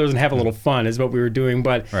some feathers and have a little fun, is what we were doing.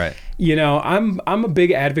 But right. I'm a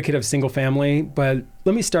big advocate of single family. But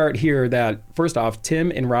let me start here. That first off,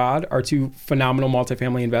 Tim and Rod are two phenomenal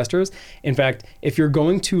multifamily investors. In fact, if you're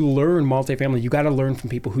going to learn multifamily, you got to learn from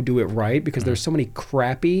people who do it right, because there's so many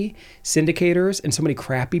crappy syndicators and so many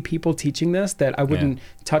crappy people teaching this that I wouldn't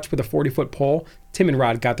touch with a 40-foot pole. Tim and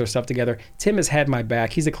Rod got their stuff together. Tim has had my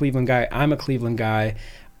back. He's a Cleveland guy. I'm a Cleveland guy.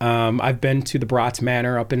 I've been to the Bratz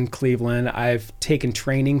Manor up in Cleveland. I've taken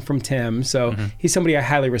training from Tim. So he's somebody I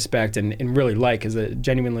highly respect and really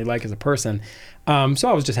genuinely like as a person. So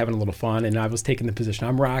I was just having a little fun, and I was taking the position.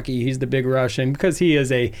 I'm Rocky. He's the big Russian, because he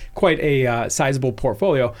is quite a sizable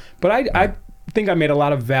portfolio. But I think I made a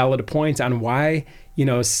lot of valid points on why,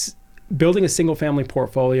 building a single family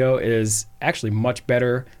portfolio is actually much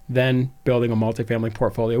better than building a multifamily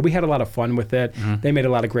portfolio. We had a lot of fun with it. They made a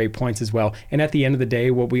lot of great points as well. And at the end of the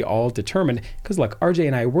day, what we all determined, because look, RJ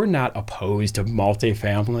and I, we're not opposed to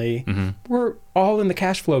multifamily. We're all in the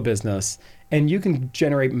cash flow business. And you can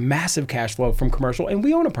generate massive cash flow from commercial. And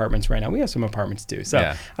we own apartments right now. We have some apartments too.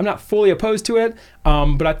 So I'm not fully opposed to it.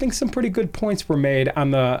 But I think some pretty good points were made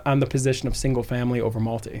on the position of single family over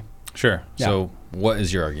multi. Sure. Yeah. So what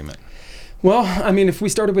is your argument? Well, I mean, if we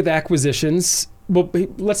started with acquisitions, well,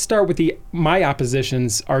 let's start with my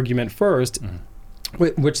opposition's argument first,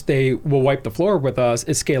 which they will wipe the floor with us,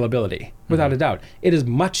 is scalability, without a doubt. It is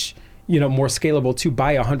much more scalable to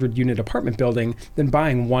buy a 100-unit apartment building than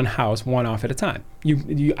buying one house, one off at a time.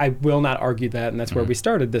 I will not argue that, and that's where we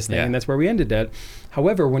started this thing, and that's where we ended it.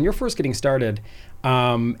 However, when you're first getting started,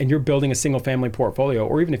 and you're building a single family portfolio,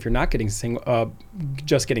 or even if you're not getting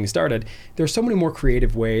just getting started, there's so many more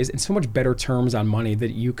creative ways and so much better terms on money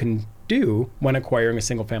that you can do when acquiring a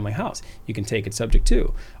single family house. You can take it subject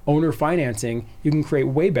to owner financing. You can create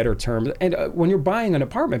way better terms. And when you're buying an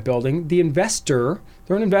apartment building, the investor,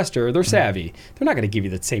 they're an investor, they're savvy. They're not going to give you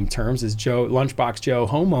the same terms as Lunchbox Joe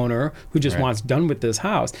homeowner who just wants done with this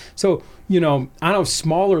house. So, on a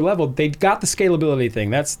smaller level, they've got the scalability thing.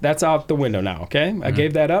 That's out the window now, okay? I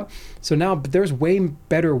gave that up. So now there's way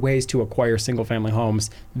better ways to acquire single family homes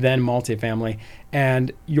than multifamily.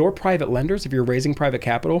 And your private lenders, if you're raising private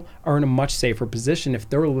capital, are in a much safer position. If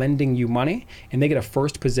they're lending you money and they get a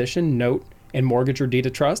first position note and mortgage or deed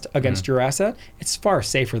of trust against your asset, it's far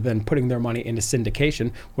safer than putting their money into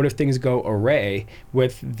syndication. What if things go awry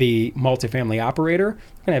with the multifamily operator?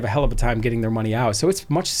 They're going to have a hell of a time getting their money out. So it's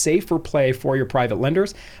much safer play for your private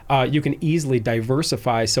lenders. You can easily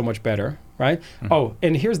diversify so much better, right? Oh,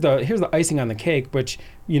 and here's the icing on the cake, which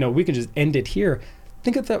we can just end it here.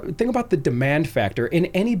 Think about the demand factor in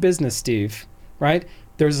any business, Steve, right?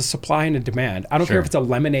 There's a supply and a demand. I don't care if it's a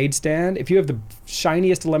lemonade stand. If you have the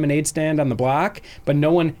shiniest lemonade stand on the block, but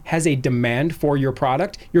no one has a demand for your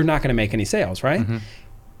product, you're not going to make any sales, right?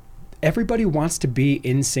 Everybody wants to be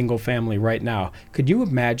in single family right now. Could you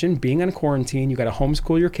imagine being on quarantine, you got to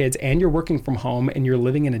homeschool your kids, and you're working from home, and you're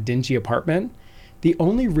living in a dingy apartment? The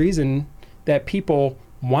only reason that people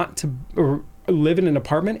want to live in an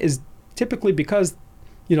apartment is typically because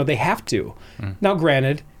they have to. Now,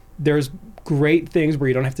 granted, there's great things where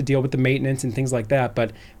you don't have to deal with the maintenance and things like that,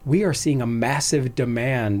 but we are seeing a massive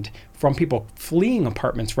demand from people fleeing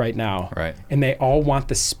apartments right now. Right. And they all want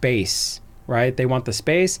the space, right? They want the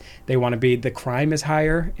space. They want to be, the crime is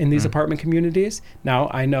higher in these apartment communities. Now,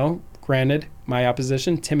 I know, granted, my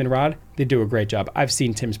opposition, Tim and Rod, they do a great job. I've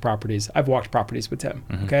seen Tim's properties. I've walked properties with Tim,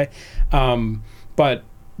 okay? But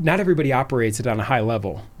not everybody operates it on a high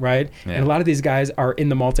level, right? Yeah. And a lot of these guys are in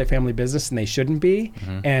the multifamily business and they shouldn't be.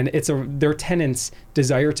 And their tenants'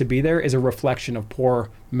 desire to be there is a reflection of poor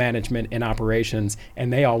management and operations.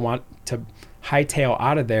 And they all want to hightail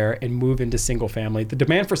out of there and move into single family. The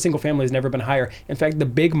demand for single family has never been higher. In fact, the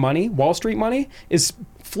big money, Wall Street money, is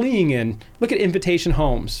fleeing in. Look at Invitation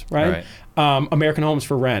Homes, right? American Homes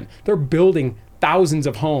for Rent. They're building thousands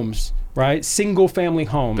of homes, right? Single family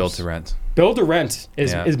homes. Build to rent. Build to rent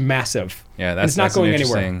is massive. Yeah, that's not going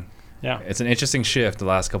anywhere. Yeah, it's an interesting shift the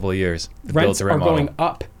last couple of years. The rents build to rent are going model.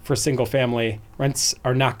 up for single family. Rents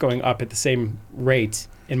are not going up at the same rate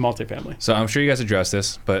in multifamily. So I'm sure you guys addressed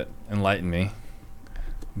this, but enlighten me.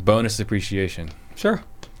 Bonus depreciation. Sure.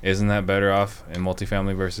 Isn't that better off in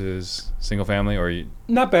multifamily versus single family, or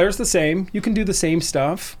Not better, it's the same. You can do the same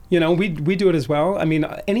stuff. We do it as well. I mean,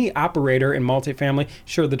 any operator in multifamily,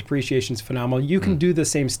 sure, the depreciation's phenomenal. You can do the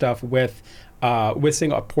same stuff with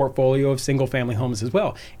a portfolio of single family homes as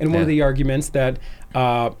well. And one of the arguments that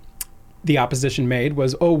the opposition made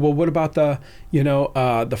was, oh, well, what about the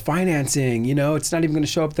financing? It's not even going to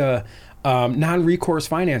show up the non-recourse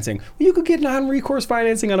financing. Well, you could get non-recourse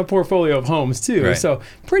financing on a portfolio of homes too. Right. So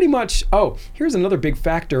pretty much, here's another big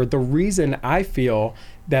factor. The reason I feel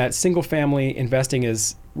that single family investing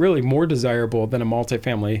is really more desirable than a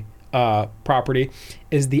multifamily property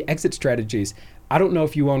is the exit strategies. I don't know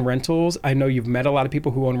if you own rentals. I know you've met a lot of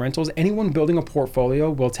people who own rentals. Anyone building a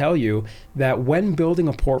portfolio will tell you that when building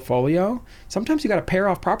a portfolio, sometimes you got to pair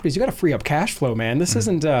off properties. You got to free up cash flow, man. This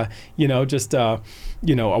isn't, just a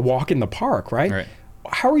walk in the park, right?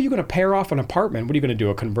 How are you going to pair off an apartment? What are you going to do?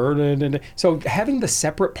 A converted? So having the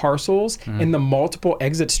separate parcels and the multiple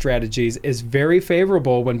exit strategies is very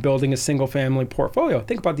favorable when building a single family portfolio.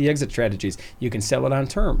 Think about the exit strategies. You can sell it on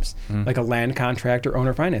terms, like a land contract or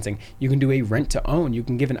owner financing. You can do a rent to own. You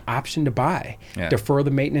can give an option to buy, defer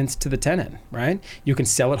the maintenance to the tenant, right? You can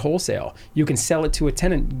sell it wholesale. You can sell it to a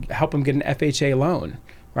tenant, help them get an FHA loan.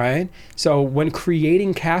 Right? So when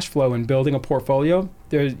creating cash flow and building a portfolio,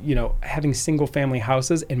 there's, having single family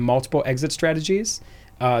houses and multiple exit strategies,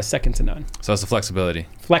 second to none. So it's the flexibility.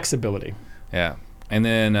 Flexibility. Yeah. And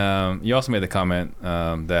then you also made the comment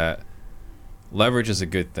that leverage is a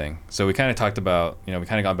good thing. So we kind of talked about, we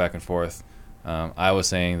kind of gone back and forth. I was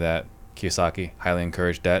saying that Kiyosaki highly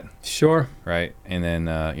encouraged debt. Sure. Right. And then,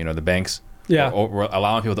 the banks were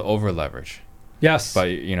allowing people to over leverage. Yes.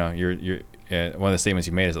 But, you're one of the statements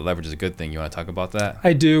you made is that leverage is a good thing. You want to talk about that?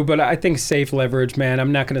 I do, but I think safe leverage, man.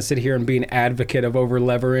 I'm not going to sit here and be an advocate of over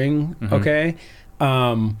levering, okay?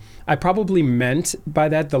 I probably meant by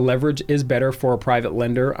that the leverage is better for a private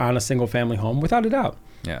lender on a single family home, without a doubt,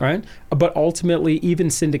 right? But ultimately, even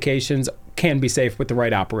syndications can be safe with the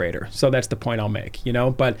right operator. So that's the point I'll make,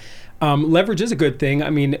 But leverage is a good thing. I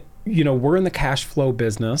mean, we're in the cash flow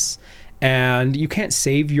business, and you can't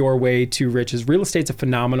save your way to riches. Real estate's a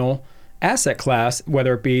phenomenal asset class,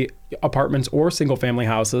 whether it be apartments or single family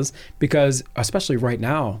houses, because especially right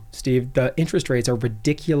now, Steve, the interest rates are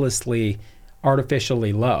ridiculously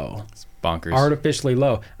artificially low. It's bonkers. Artificially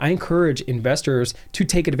low. I encourage investors to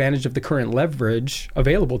take advantage of the current leverage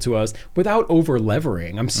available to us without over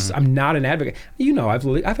levering. I'm not an advocate.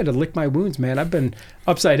 I've had to lick my wounds, man. I've been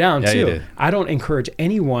upside down too. You did. I don't encourage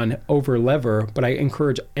anyone over lever, but I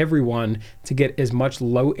encourage everyone to get as much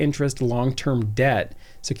low interest long-term debt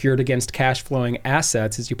secured against cash flowing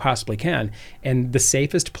assets as you possibly can. And the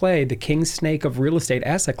safest play, the king snake of real estate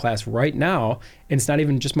asset class right now, and it's not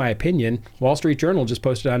even just my opinion, Wall Street Journal just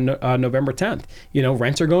posted on November 10th,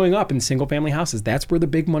 rents are going up in single family houses. That's where the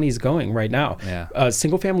big money is going right now. Yeah.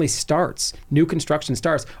 Single family starts, new construction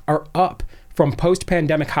starts are up from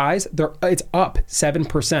post-pandemic highs. It's up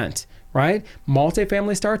 7%. Right?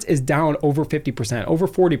 Multifamily starts is down over 50%, over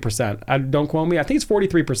 40%. Don't quote me. I think it's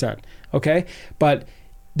 43%. Okay. But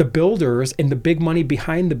the builders and the big money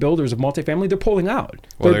behind the builders of multifamily, they're pulling out.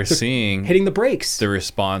 Well, they're seeing hitting the brakes. The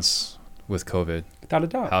response with COVID. Without a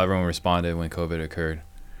doubt. How everyone responded when COVID occurred.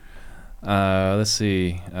 Let's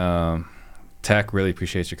see. Tech really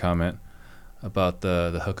appreciates your comment about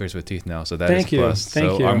the hookers with teeth now. So that is a plus.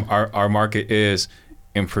 Thank you. Our market is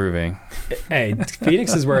improving. Hey,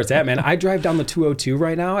 Phoenix is where it's at, man. I drive down the 202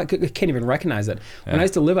 right now. I can't even recognize it. When I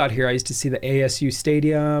used to live out here, I used to see the ASU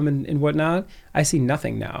stadium and whatnot. I see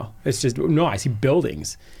nothing now. It's just, I see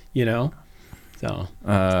buildings, So.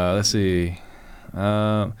 Let's see.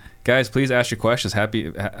 Guys, please ask your questions.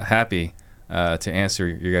 Happy to answer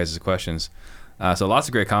your guys' questions. So lots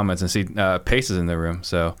of great comments. And see, Pace is in the room.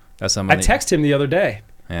 So that's somebody. I texted him the other day.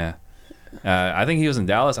 Yeah. I think he was in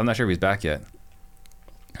Dallas. I'm not sure if he's back yet.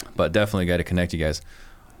 But definitely got to connect you guys.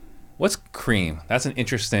 What's Cream? That's an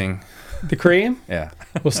interesting... The Cream? Yeah.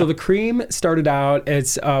 Well, so the Cream started out,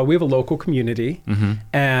 we have a local community,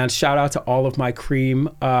 and shout out to all of my Cream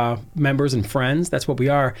members and friends. That's what we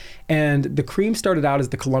are. And the Cream started out as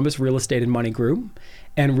the Columbus Real Estate and Money Group.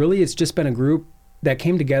 And really, it's just been a group that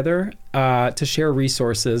came together to share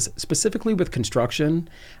resources, specifically with construction.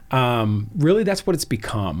 Really, that's what it's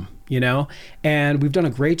become, And we've done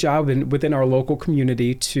a great job within our local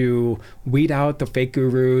community to weed out the fake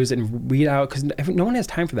gurus and weed out, because no one has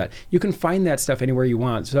time for that. You can find that stuff anywhere you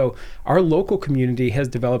want. So our local community has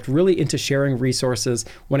developed really into sharing resources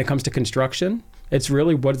when it comes to construction. It's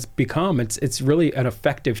really what it's become. It's really an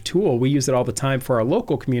effective tool. We use it all the time for our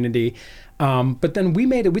local community. But then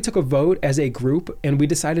we took a vote as a group, and we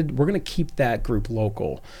decided we're going to keep that group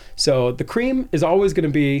local. So the Cream is always going to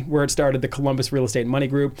be where it started, the Columbus Real Estate and Money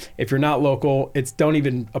Group. If you're not local, don't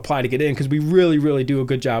even apply to get in, because we really, really do a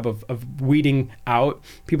good job of weeding out.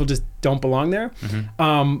 People just don't belong there.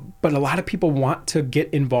 But a lot of people want to get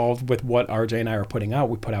involved with what RJ and I are putting out.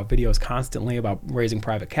 We put out videos constantly about raising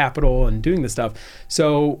private capital and doing this stuff.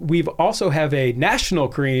 So we've also have a national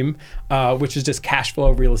Cream, which is just cash flow,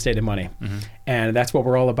 real estate, and money. And that's what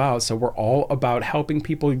we're all about. So we're all about helping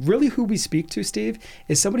people. Really, who we speak to, Steve,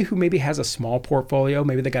 is somebody who maybe has a small portfolio.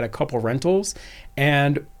 Maybe they got a couple rentals.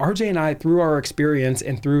 And RJ and I, through our experience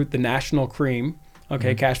and through the national Cream,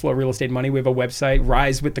 cash flow, real estate, money, we have a website,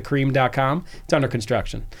 risewiththecream.com. It's under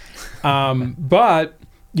construction. But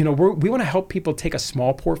we want to help people take a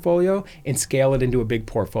small portfolio and scale it into a big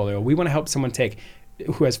portfolio. We want to help someone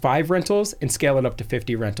who has 5 rentals and scale it up to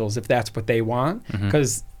 50 rentals if that's what they want,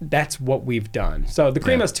 because that's what we've done. So the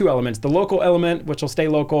Cream has 2 elements: the local element, which will stay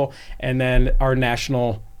local, and then our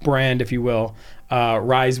national brand, if you will,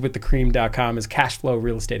 risewiththecream.com, is cash flow,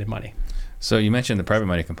 real estate, and money. So you mentioned the private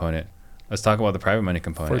money component. Let's talk about the private money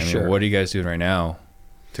component. For sure. What are you guys doing right now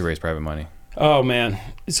to raise private money? Oh, man.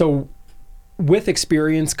 So with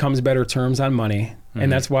experience comes better terms on money.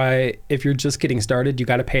 And that's why if you're just getting started, you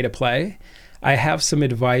got to pay to play. I have some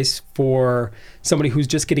advice for somebody who's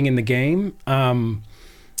just getting in the game.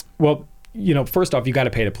 First off, you got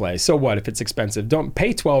to pay to play. So what if it's expensive? Don't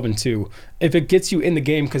pay 12 and 2 if it gets you in the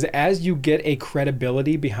game, because as you get a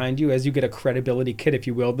credibility behind you, as you get a credibility kit, if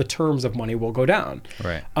you will, the terms of money will go down.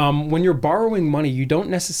 Right. When you're borrowing money, you don't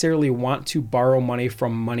necessarily want to borrow money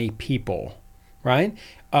from money people, right?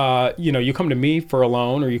 You come to me for a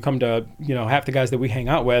loan, or you come to, half the guys that we hang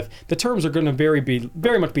out with, the terms are going to very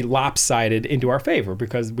much be lopsided into our favor,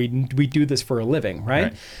 because we do this for a living,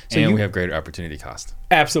 right? So and we have greater opportunity cost.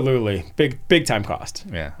 Absolutely. Big time cost.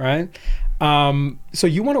 Yeah. Right? So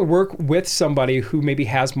you want to work with somebody who maybe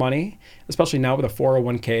has money, especially now with a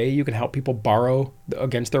 401k. You can help people borrow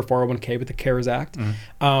against their 401k with the CARES Act,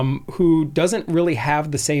 who doesn't really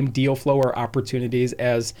have the same deal flow or opportunities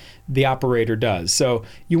as the operator does. So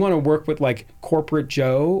you want to work with like Corporate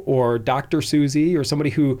Joe or Dr. Susie or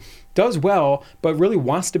somebody who does well, but really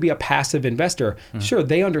wants to be a passive investor. Sure,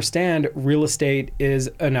 they understand real estate is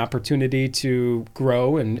an opportunity to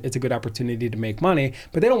grow and it's a good opportunity to make money,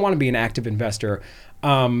 but they don't want to be an active investor.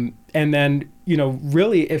 And then,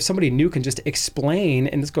 really, if somebody new can just explain,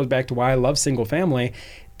 and this goes back to why I love single family,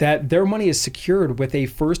 that their money is secured with a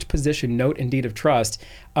first position note and deed of trust,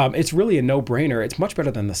 it's really a no-brainer. It's much better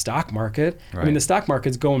than the stock market. Right. I mean, the stock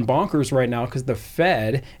market's going bonkers right now because the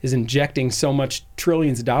Fed is injecting so much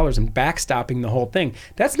trillions of dollars and backstopping the whole thing.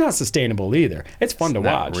 That's not sustainable either. It's fun to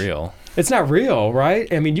watch. It's not real. It's not real,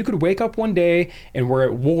 right? I mean, you could wake up one day and we're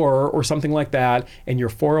at war or something like that, and your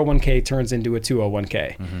 401k turns into a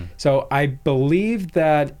 201k. So I believe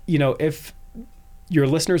that, if your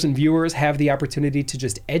listeners and viewers have the opportunity to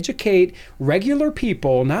just educate regular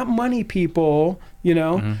people, not money people,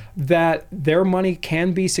 that their money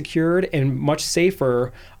can be secured and much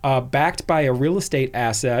safer, backed by a real estate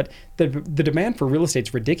asset. The demand for real estate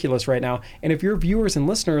is ridiculous right now. And if your viewers and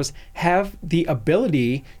listeners have the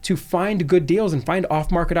ability to find good deals and find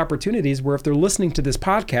off-market opportunities, where if they're listening to this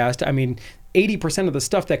podcast, 80% of the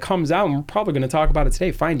stuff that comes out, and we're probably going to talk about it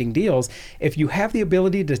today, finding deals. If you have the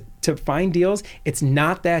ability to find deals, it's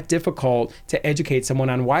not that difficult to educate someone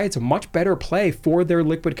on why it's a much better play for their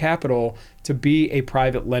liquid capital to be a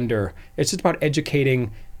private lender. It's just about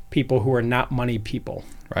educating people who are not money people.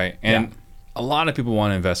 Right. And a lot of people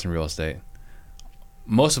want to invest in real estate.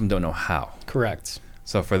 Most of them don't know how. Correct.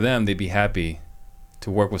 So for them, they'd be happy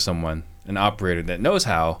to work with someone, an operator that knows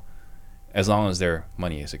how, as long as their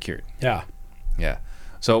money is secured. Yeah. Yeah.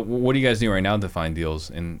 So what do you guys do right now to find deals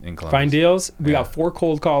in Columbus? Find deals. We got 4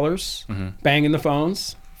 cold callers banging the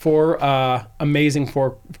phones. 4 amazing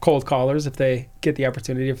 4 cold callers if they get the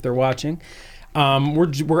opportunity, if they're watching.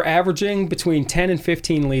 We're averaging between 10 and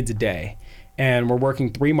 15 leads a day. And we're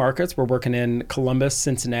working 3 markets. We're working in Columbus,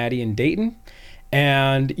 Cincinnati, and Dayton.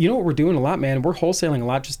 And you know what we're doing a lot, man? We're wholesaling a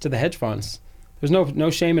lot just to the hedge funds. There's no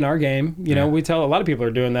shame in our game. We tell a lot of people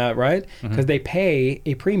are doing that, right? Because they pay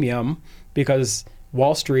a premium because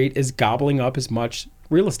Wall Street is gobbling up as much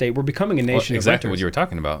real estate. We're becoming a nation of exactly renters. what you were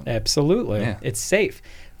talking about. Absolutely. Yeah. It's safe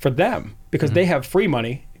for them because they have free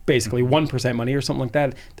money, basically 1% money or something like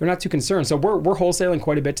that. They're not too concerned. So we're wholesaling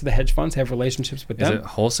quite a bit to the hedge funds, have relationships with them. Is it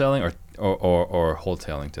wholesaling or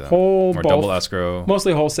wholetailing to them? Or both. double escrow?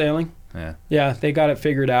 Mostly wholesaling. Yeah. Yeah, they got it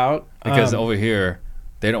figured out. Because over here,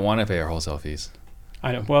 they don't want to pay our wholesale fees.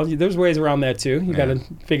 I know. Well, there's ways around that too. You got to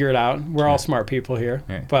figure it out. We're all smart people here.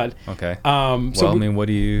 Yeah. But okay. So what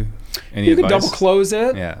do you? Any you advice? can double close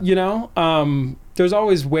it. Yeah. There's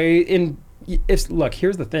always look.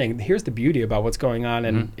 Here's the thing. Here's the beauty about what's going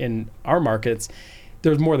on in our markets.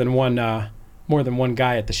 There's more than one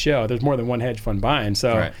guy at the show. There's more than one hedge fund buying.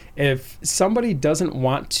 So if somebody doesn't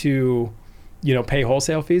want to pay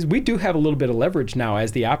wholesale fees, we do have a little bit of leverage now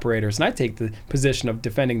as the operators, and I take the position of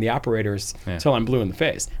defending the operators till I'm blue in the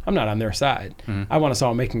face. I'm not on their side. I want us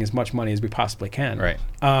all making as much money as we possibly can. Right.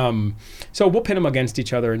 So we'll pin them against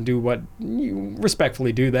each other and do what you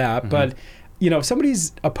respectfully do that. But if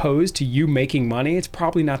somebody's opposed to you making money, it's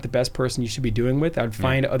probably not the best person you should be doing with. I'd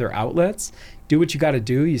find other outlets. Do what you got to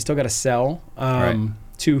do. You still got to sell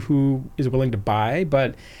to who is willing to buy,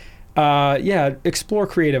 but. Explore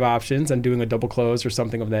creative options on doing a double close or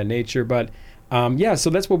something of that nature. But so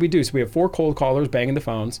that's what we do. So we have 4 cold callers banging the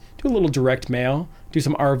phones, do a little direct mail, do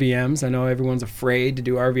some RVMs. I know everyone's afraid to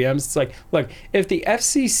do RVMs. It's like, look, if the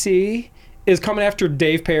FCC is coming after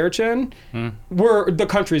Dave Perichin, the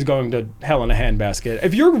country's going to hell in a handbasket.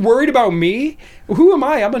 If you're worried about me, who am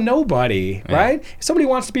I? I'm a nobody, right? If somebody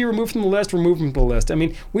wants to be removed from the list, remove them from the list. I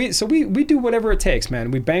mean, we do whatever it takes, man.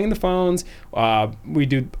 We bang the phones. We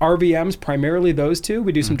do RVMs, primarily those 2.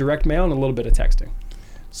 We do some direct mail and a little bit of texting.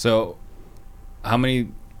 So how many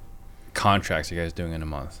contracts are you guys doing in a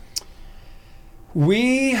month?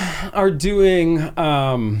 We are doing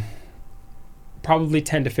probably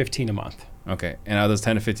 10 to 15 a month. Okay. And out of those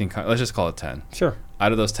 10 to 15, let's just call it 10. Sure.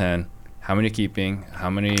 Out of those 10, how many keeping? How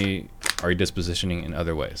many are you dispositioning in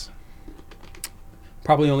other ways?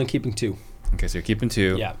 Probably only keeping 2. Okay, so you're keeping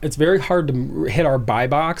 2. Yeah. It's very hard to hit our buy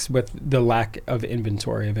box with the lack of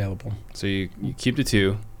inventory available. So you keep the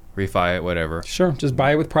 2, refi it, whatever. Sure. Just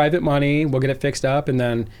buy it with private money. We'll get it fixed up and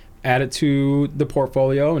then add it to the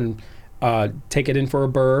portfolio and take it in for a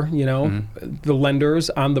burr. The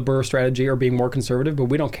lenders on the burr strategy are being more conservative, but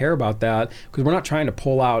we don't care about that because we're not trying to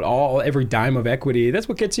pull out every dime of equity. That's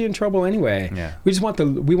what gets you in trouble anyway. Yeah. We just want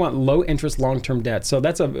low interest long-term debt. So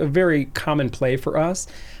that's a very common play for us,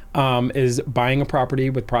 is buying a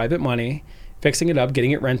property with private money, fixing it up,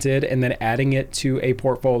 getting it rented, and then adding it to a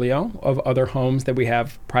portfolio of other homes that we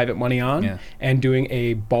have private money on, and doing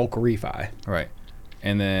a bulk refi. Right.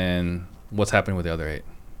 And then what's happening with the other 8?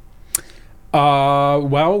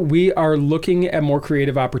 Well, we are looking at more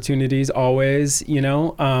creative opportunities always,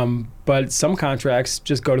 but some contracts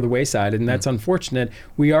just go to the wayside, and that's unfortunate.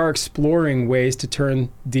 We are exploring ways to turn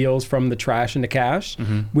deals from the trash into cash.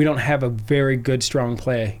 We don't have a very good, strong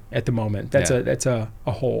play at the moment. That's a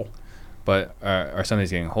hole. But are some of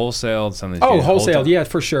these getting wholesaled? Some of these wholesaled, yeah,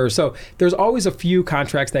 for sure. So there's always a few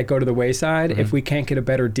contracts that go to the wayside if we can't get a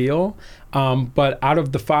better deal. But out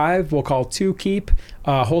of the 5, we'll call 2 keep,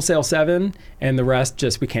 wholesale 7, and the rest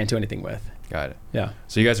just we can't do anything with. Got it. Yeah.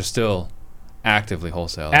 So you guys are still actively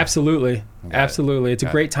wholesaling? Absolutely. Absolutely. It's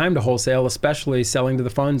a great time to wholesale, especially selling to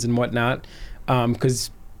the funds and whatnot,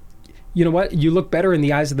 because you know what? You look better in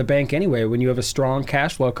the eyes of the bank anyway when you have a strong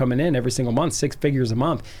cash flow coming in every single month, 6 figures a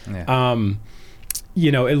month. Yeah.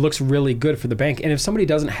 It looks really good for the bank. And if somebody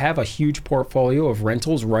doesn't have a huge portfolio of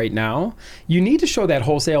rentals right now, you need to show that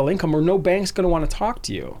wholesale income or no bank's going to want to talk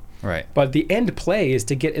to you. Right. But the end play is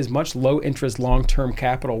to get as much low interest, long-term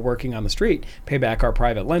capital working on the street, pay back our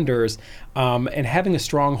private lenders, and having a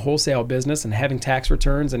strong wholesale business and having tax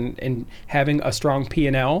returns and having a strong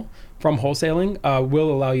P&L from wholesaling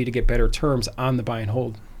will allow you to get better terms on the buy and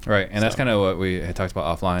hold. Right. And that's kind of what we had talked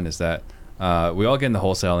about offline is that we all get into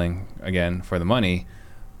wholesaling, again, for the money,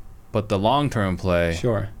 but the long-term play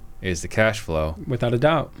is the cash flow. Without a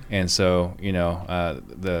doubt. And so,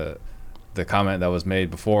 the comment that was made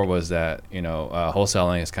before was that,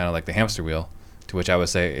 wholesaling is kind of like the hamster wheel, to which I would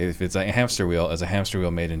say if it's a hamster wheel, it's a hamster wheel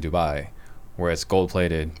made in Dubai, where it's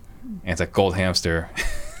gold-plated, and it's a gold hamster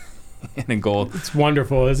in gold. It's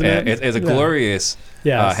wonderful, isn't it? It's a glorious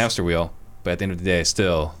hamster wheel, but at the end of the day, it's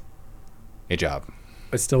still a job.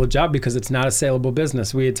 It's still a job because it's not a saleable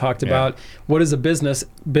business. We had talked about what is a business.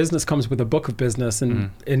 Business comes with a book of business,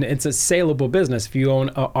 and it's a saleable business. If you own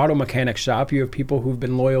an auto mechanic shop, you have people who've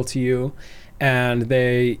been loyal to you, and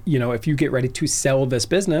they, if you get ready to sell this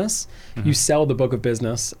business, you sell the book of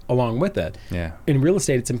business along with it. Yeah. In real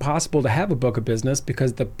estate, it's impossible to have a book of business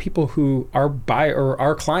because the people who are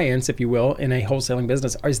our clients, if you will, in a wholesaling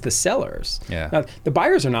business is the sellers. Yeah. Now, the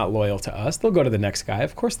buyers are not loyal to us. They'll go to the next guy.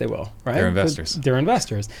 Of course they will, right? They're investors. They're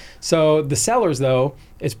investors. So the sellers, though,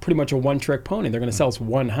 is pretty much a one-trick pony. They're going to sell us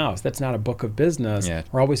one house. That's not a book of business. Yeah.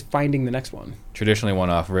 We're always finding the next one. Traditionally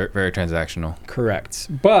one-off, very transactional. Correct.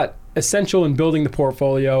 But essential in building the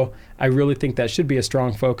portfolio, I really think that should be a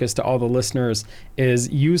strong focus to all the listeners, is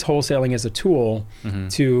use wholesaling as a tool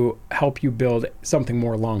to help you build something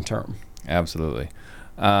more long-term. Absolutely.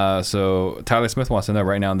 So Tyler Smith wants to know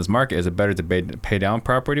right now in this market, is it better to pay down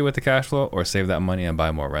property with the cash flow or save that money and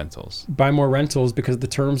buy more rentals? Buy more rentals because the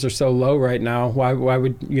terms are so low right now. Why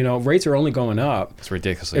would, rates are only going up. It's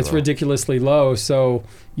ridiculously low. So,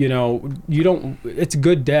 it's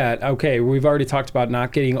good debt. Okay, we've already talked about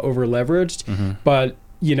not getting over leveraged, but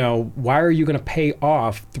why are you going to pay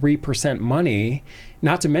off 3% money?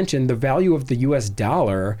 Not to mention the value of the US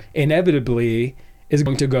dollar inevitably is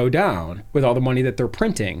going to go down with all the money that they're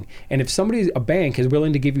printing. And if a bank is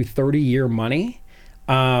willing to give you 30-year money,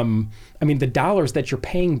 the dollars that you're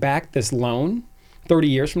paying back this loan 30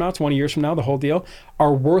 years from now, 20 years from now, the whole deal,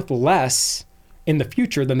 are worth less in the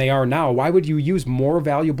future than they are now. Why would you use more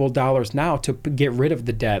valuable dollars now to get rid of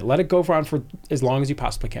the debt? Let it go on for as long as you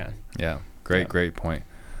possibly can. Yeah, great point.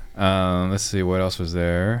 Let's see, what else was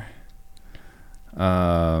there?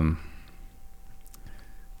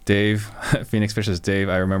 Dave, Phoenix Fish says, Dave,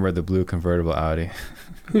 I remember the blue convertible Audi.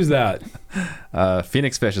 Who's that?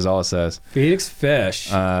 Phoenix Fish is all it says. Phoenix Fish.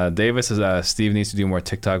 Davis says, Steve needs to do more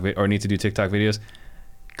TikTok needs to do TikTok videos.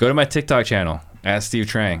 Go to my TikTok channel at Steve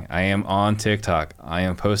Trang. I am on TikTok. I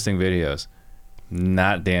am posting videos.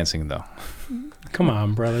 Not dancing though. Come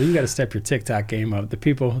on, brother. You got to step your TikTok game up. The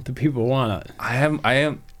people want it. I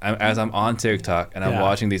am as I'm on TikTok and I'm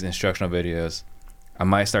watching these instructional videos. I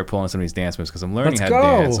might start pulling some of these dance moves because I'm learning how to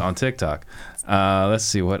dance on TikTok. Let's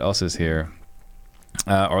see what else is here.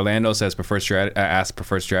 Orlando says preferred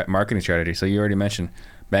marketing strategy. So you already mentioned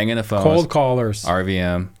banging the phones, cold callers,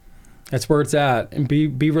 RVM. That's where it's at, and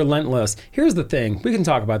be relentless. Here's the thing. We can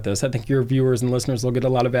talk about this. I think your viewers and listeners will get a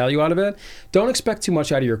lot of value out of it. Don't expect too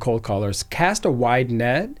much out of your cold callers. Cast a wide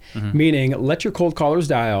net, meaning let your cold callers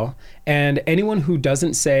dial, and anyone who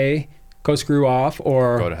doesn't say go screw off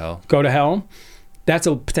or go to hell, that's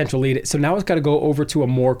a potential lead. So now it's got to go over to a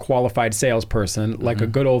more qualified salesperson, like a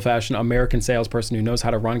good old-fashioned American salesperson who knows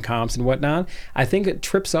how to run comps and whatnot. I think it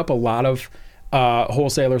trips up a lot of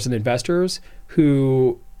wholesalers and investors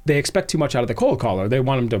who they expect too much out of the cold caller. They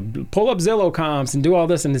want them to pull up Zillow comps and do all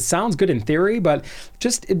this, and it sounds good in theory, but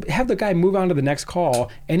just have the guy move on to the next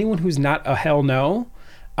call. Anyone who's not a hell no,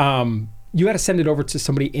 you got to send it over to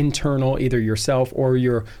somebody internal, either yourself or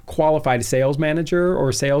your qualified sales manager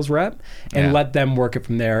or sales rep, and let them work it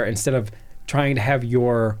from there instead of trying to have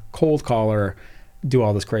your cold caller do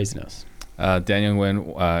all this craziness. Daniel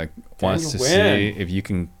Nguyen wants to see if you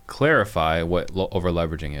can clarify what over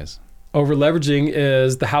leveraging is. Over leveraging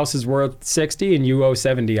is the house is worth 60 and you owe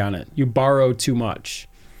 70 on it. You borrow too much.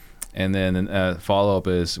 And then follow up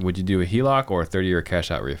is, would you do a HELOC or a 30-year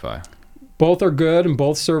cash out refi? Both are good and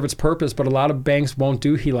both serve its purpose, but a lot of banks won't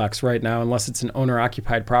do HELOCs right now unless it's an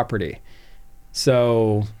owner-occupied property.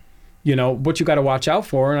 So, what you got to watch out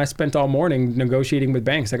for, and I spent all morning negotiating with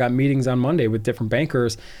banks. I got meetings on Monday with different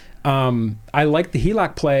bankers. I like the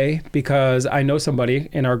HELOC play because I know somebody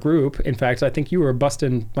in our group. In fact, I think you were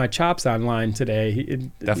busting my chops online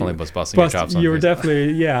today. Definitely was busting your chops on You were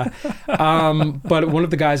definitely, yeah. But one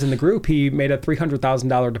of the guys in the group, he made a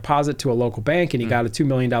 $300,000 deposit to a local bank, and he got a $2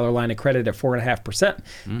 million line of credit at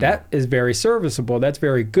 4.5%. That is very serviceable. That's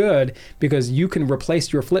very good because you can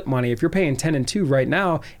replace your flip money. If you're paying 10 and 2 right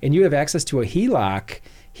now, and you have access to a HELOC,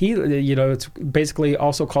 it's basically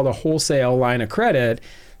also called a wholesale line of credit.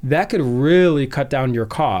 That could really cut down your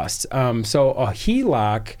costs. So a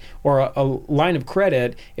HELOC or a line of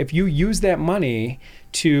credit, if you use that money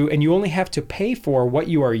and you only have to pay for what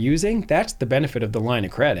you are using, that's the benefit of the line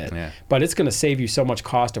of credit. Yeah. But it's going to save you so much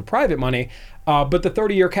cost of private money. But the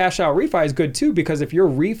 30-year cash out refi is good too, because if you're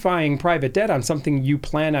refining private debt on something you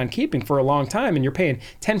plan on keeping for a long time and you're paying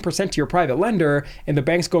 10% to your private lender and the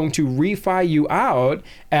bank's going to refi you out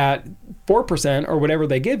at 4% or whatever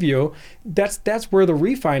they give you, that's where the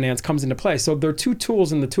refinance comes into play. So there are two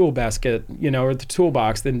tools in the tool basket, or the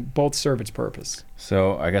toolbox, that both serve its purpose.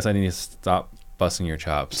 So I guess I need to stop busting your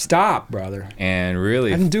chops. Stop, brother. And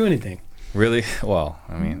really, I didn't do anything. Really? Well,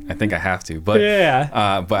 I think I have to, but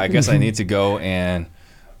yeah. But I guess I need to go and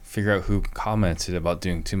figure out who commented about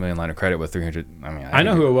doing $2 million line of credit with 300. I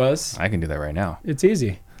know who it was. I can do that right now. It's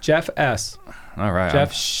easy. Jeff S. All right.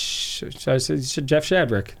 Jeff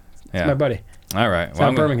Shadrick. That's my buddy. All right. It's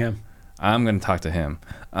out Birmingham. I'm going to talk to him.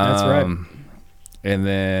 That's right. And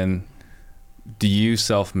then, do you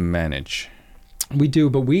self-manage? We do,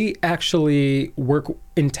 but we actually work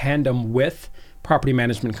in tandem with property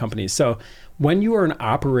management companies. So when you are an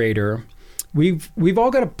operator, we've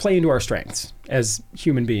all got to play into our strengths as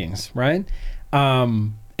human beings, right?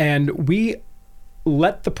 And we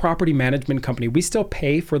let the property management company, we still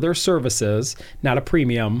pay for their services, not a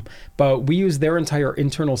premium, but we use their entire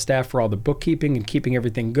internal staff for all the bookkeeping and keeping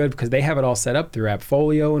everything good because they have it all set up through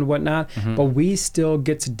AppFolio and whatnot. But we still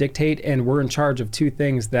get to dictate, and we're in charge of two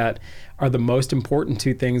things that are the most important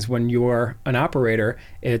two things when you're an operator.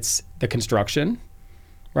 It's the construction,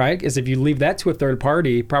 right? Because if you leave that to a third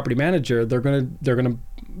party property manager, they're gonna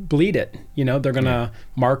bleed it. They're gonna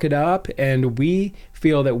mark it up, and we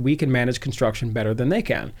feel that we can manage construction better than they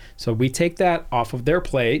can. So we take that off of their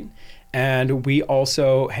plate, and we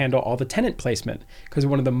also handle all the tenant placement, because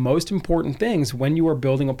one of the most important things when you are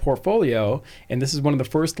building a portfolio, and this is one of the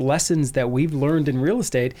first lessons that we've learned in real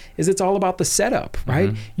estate, is it's all about the setup,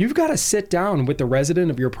 right? You've got to sit down with the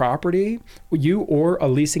resident of your property, you or a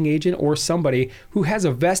leasing agent or somebody who has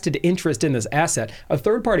a vested interest in this asset. A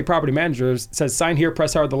third-party property manager says, sign here,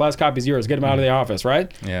 press hard, the last copy is yours, get them out of the office,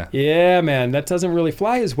 right? Yeah, man, that doesn't really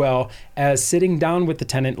fly as well as sitting down with the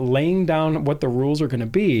tenant, laying down what the rules are going to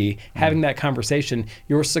be, having that conversation.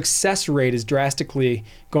 Your success rate is drastically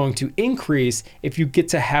going to increase if you get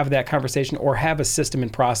to have that conversation or have a system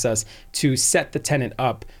and process to set the tenant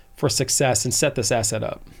up for success and set this asset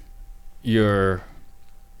up. Your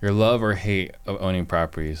love or hate of owning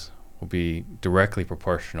properties will be directly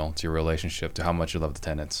proportional to your relationship to how much you love the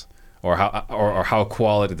tenants or how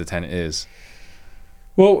quality the tenant is.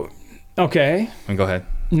 Well, okay. And go ahead.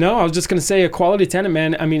 No, I was just going to say a quality tenant,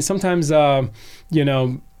 man. Sometimes,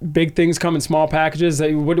 big things come in small packages.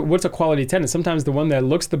 What's a quality tenant? Sometimes the one that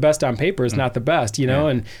looks the best on paper is not the best,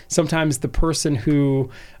 and sometimes the person who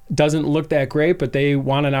doesn't look that great, but they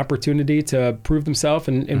want an opportunity to prove themselves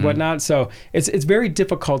and whatnot. So it's very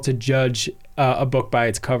difficult to judge a book by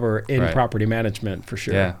its cover in property management, for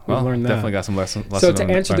sure. Yeah, well, learned that. Definitely got some lessons. So to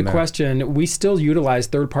answer the question, we still utilize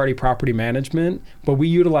third-party property management, but we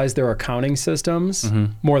utilize their accounting systems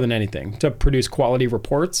more than anything to produce quality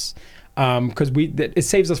reports. Because it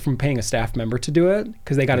saves us from paying a staff member to do it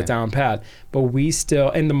because they got it down pat. But we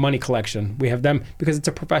still, and the money collection, we have them because it's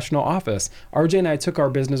a professional office. RJ and I took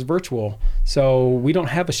our business virtual, so we don't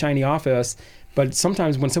have a shiny office, But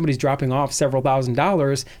sometimes when somebody's dropping off several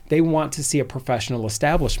 $1,000s, they want to see a professional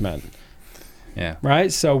establishment. Yeah.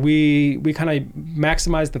 Right. So we kind of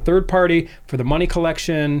maximize the third party for the money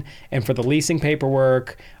collection and for the leasing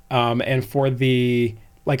paperwork and for the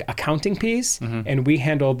like accounting piece. And we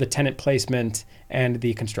handle the tenant placement and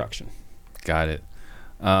the construction. Got it.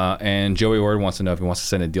 And Joey Ward wants to know if he wants to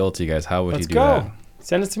send a deal to you guys. How would Let's he do go. that?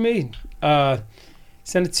 Send it to me.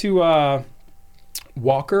 Send it to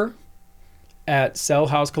Walker at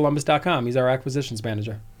sellhousecolumbus.com. He's our acquisitions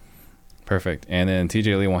manager. Perfect. And then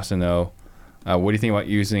TJ Lee wants to know, what do you think about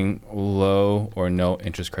using low or no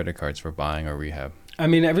interest credit cards for buying or rehab? I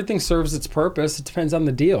mean, everything serves its purpose. It depends on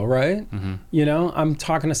the deal, right? You know, I'm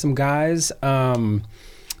talking to some guys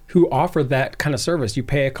who offer that kind of service. You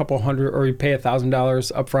pay a couple hundred or you pay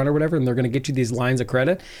 $1,000 up front or whatever, and they're going to get you these lines of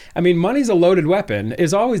credit. I mean, money's a loaded weapon.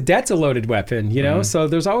 Debt's a loaded weapon, you know? So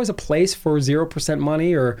there's always a place for 0%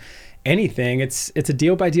 money or anything. It's a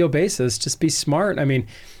deal by deal basis. Just be smart. I mean,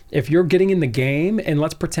 if you're getting in the game, and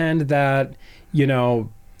let's pretend that, you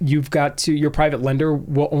know, your private lender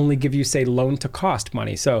will only give you, say, loan to cost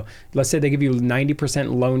money. So let's say they give you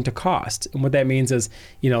 90% loan to cost. And what that means is,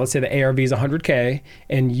 you know, let's say the ARV is 100K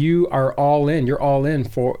and you're all in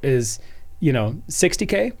for is, you know,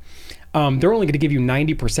 60K. They're only going to give you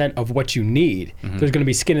 90% of what you need. There's going to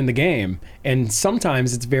be skin in the game. And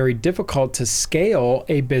sometimes it's very difficult to scale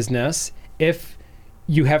a business if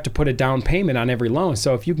you have to put a down payment on every loan.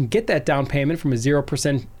 So if you can get that down payment from a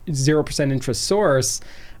 0% interest source,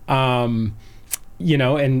 you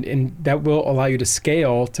know, and that will allow you to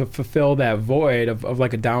scale to fulfill that void of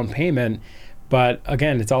like a down payment. But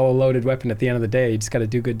again, it's all a loaded weapon at the end of the day. You just got to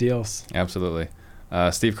do good deals. Absolutely.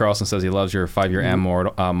 Steve Carlson says he loves your 5-year AM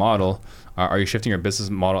model. Are you shifting your business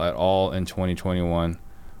model at all in 2021?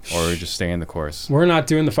 Or just staying the course? We're not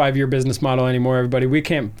doing the 5-year business model anymore, everybody. We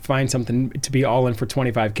can't find something to be all in for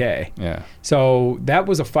 $25K. Yeah. So that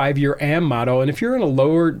was a 5-year AM model. And if you're in a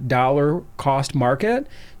lower dollar cost market,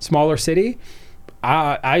 smaller city,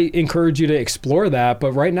 I encourage you to explore that.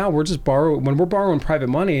 But right now we're just when we're borrowing private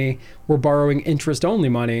money, we're borrowing interest only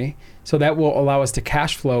money. So that will allow us to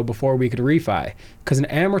cash flow before we could refi. Because an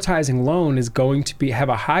amortizing loan is going to have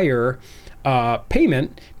a higher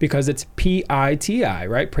payment because it's PITI,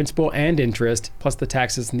 right? Principal and interest plus the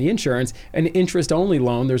taxes and the insurance. An interest only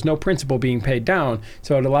loan, there's no principal being paid down.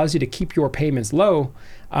 So it allows you to keep your payments low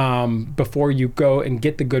before you go and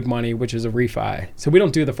get the good money, which is a refi. So we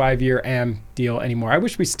don't do the 5-year AM deal anymore. I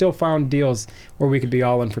wish we still found deals where we could be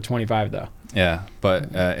all in for 25 though. Yeah,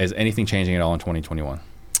 but is anything changing at all in 2021?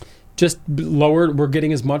 Just lower, we're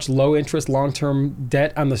getting as much low interest long-term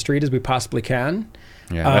debt on the street as we possibly can.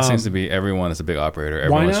 Yeah, that seems to be everyone is a big operator.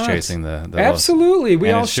 Everyone's chasing the Absolutely,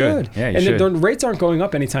 we all should. Yeah, and the rates aren't going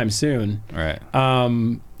up anytime soon. Right.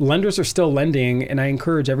 Lenders are still lending, and I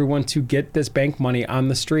encourage everyone to get this bank money on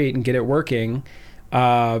the street and get it working.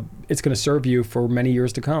 It's going to serve you for many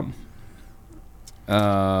years to come.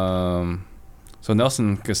 So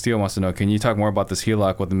Nelson Castillo wants to know, can you talk more about this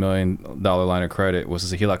HELOC with the $1 million line of credit? Was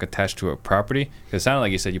this a HELOC attached to a property? Because it sounded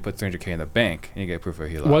like you said you put $300K in the bank and you get proof of a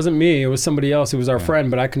HELOC. It wasn't me. It was somebody else. It was our friend.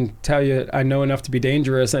 But I can tell you, I know enough to be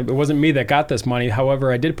dangerous. It wasn't me that got this money.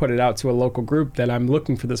 However, I did put it out to a local group that I'm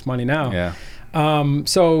looking for this money now. Yeah.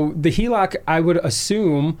 So the HELOC, I would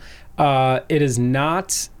assume it is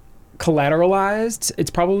not collateralized. It's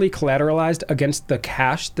probably collateralized against the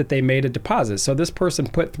cash that they made a deposit. So this person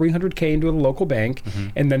put $300K into a local bank,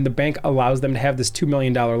 and then the bank allows them to have this $2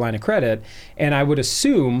 million line of credit. And I would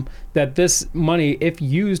assume that this money, if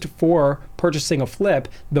used for purchasing a flip,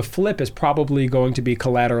 the flip is probably going to be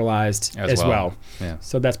collateralized as well. Yeah.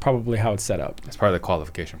 So that's probably how it's set up. It's part of the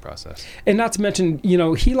qualification process. And not to mention, you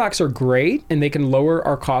know, HELOCs are great and they can lower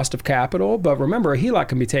our cost of capital. But remember, a HELOC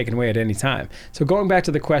can be taken away at any time. So going back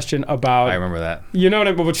to the question about... I remember that. You know what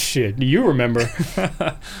I mean? Well, shit, you remember.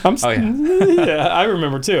 Yeah, I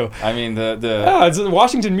remember too. I mean, it's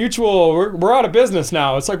Washington Mutual. We're out of business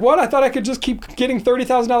now. It's like, what? I thought I could just keep getting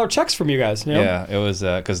 $30,000 checks from you guys. You know? Yeah, it was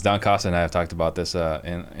because Don Costa and I have talked about this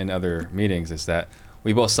in other meetings, is that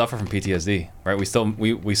we both suffer from PTSD, right?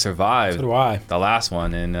 We survived So do I. the last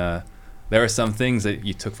one, and there are some things that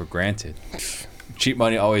you took for granted. Cheap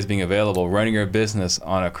money always being available, running your business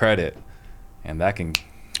on a credit, and that can...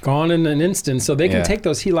 Gone in an instant. So they can take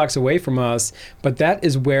those HELOCs away from us, but that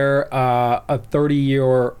is where a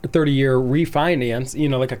 30-year refinance, you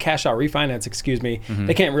know, like a cash out refinance,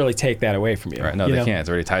 they can't really take that away from you. Right? No, they can't. It's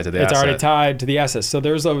already tied to the asset. It's already tied to the assets. So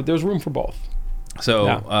there's room for both.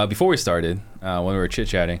 So before we started, when we were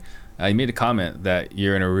chit-chatting, you made a comment that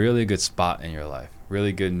you're in a really good spot in your life,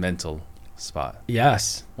 really good mental spot.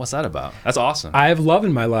 Yes. What's that about? That's awesome. I have love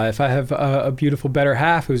in my life. I have a beautiful better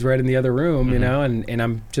half who's right in the other room, you know, and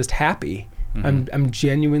I'm just happy. I'm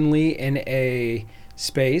genuinely in a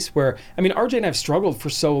space where, I mean, RJ and I have struggled for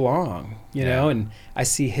so long, you know, and I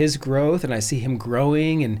see his growth and I see him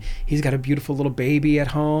growing, and he's got a beautiful little baby at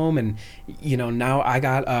home, and, you know, now I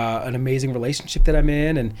got an amazing relationship that I'm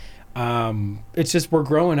in, and it's just, we're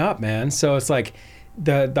growing up, man. So it's like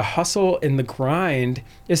the hustle and the grind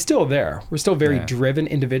is still there. We're still very driven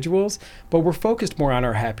individuals, but we're focused more on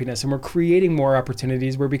our happiness, and we're creating more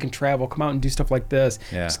opportunities where we can travel, come out and do stuff like this.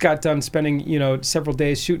 Just got done spending, you know, several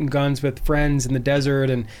days shooting guns with friends in the desert,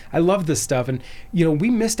 and I love this stuff. And, you know, we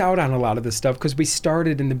missed out on a lot of this stuff because we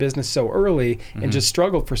started in the business so early and just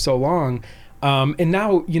struggled for so long. And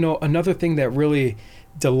now, you know, another thing that really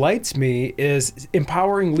delights me is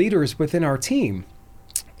empowering leaders within our team.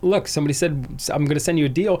 Look, somebody said, I'm going to send you a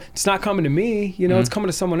deal. It's not coming to me, you know, it's coming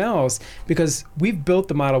to someone else, because we've built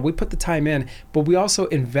the model, we put the time in, but we also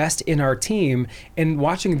invest in our team, and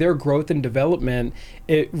watching their growth and development,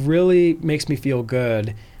 it really makes me feel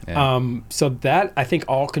good. So that, I think,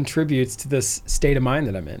 all contributes to this state of mind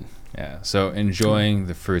that I'm in. Yeah. So enjoying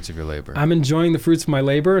the fruits of your labor. I'm enjoying the fruits of my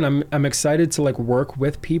labor, and I'm excited to like work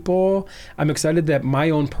with people. I'm excited that my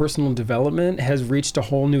own personal development has reached a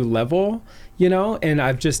whole new level, you know, and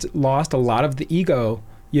I've just lost a lot of the ego,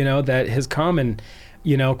 you know, that has come. And,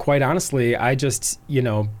 you know, quite honestly, I just, you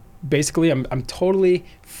know, basically I'm totally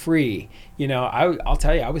free. You know, I'll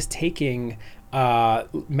tell you, I was taking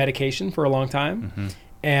medication for a long time.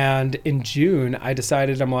 And in June, I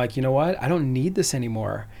decided, I'm like, you know what? I don't need this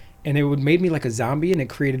anymore. And it made me like a zombie, and it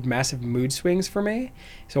created massive mood swings for me.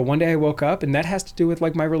 So one day I woke up, and that has to do with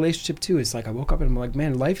like my relationship too. It's like I woke up and I'm like,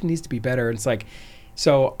 man, life needs to be better. And it's like,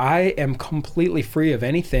 so I am completely free of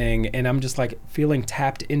anything, and I'm just like feeling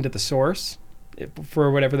tapped into the source,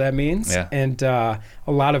 for whatever that means. And a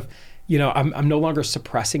lot of, you know, I'm no longer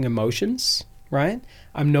suppressing emotions, right?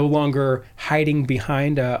 I'm no longer hiding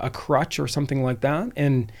behind a crutch or something like that.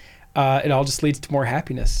 And it all just leads to more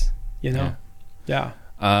happiness, you know? Yeah.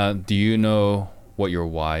 Do you know what your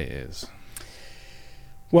why is?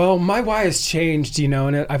 Well, my why has changed, you know,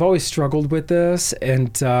 and I've always struggled with this.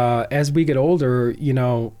 And as we get older, you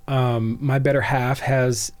know, my better half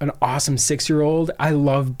has an awesome 6-year-old. I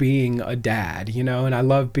love being a dad, you know, and I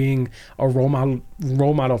love being a role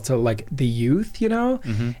model to like the youth, you know,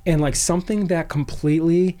 and like something that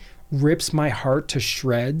completely rips my heart to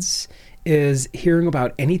shreds is hearing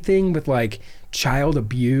about anything with like child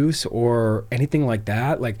abuse or anything like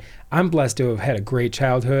that. Like, I'm blessed to have had a great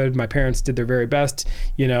childhood. My parents did their very best.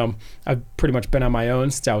 You know, I've pretty much been on my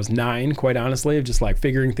own since I was 9, quite honestly, of just like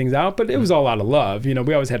figuring things out, but it was all out of love. You know,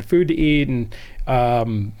 we always had food to eat, and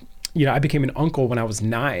you know, I became an uncle when I was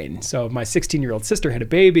 9. So my 16-year-old sister had a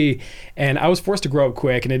baby, and I was forced to grow up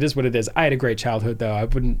quick, and it is what it is. I had a great childhood, though. I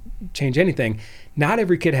wouldn't change anything. Not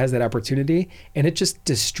every kid has that opportunity, and it just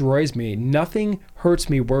destroys me. Nothing hurts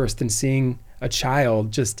me worse than seeing a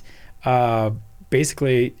child just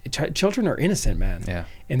basically, children are innocent, man. Yeah.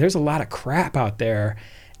 And there's a lot of crap out there.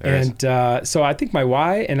 So I think my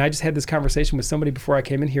why, and I just had this conversation with somebody before I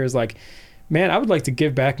came in here, is like, man, I would like to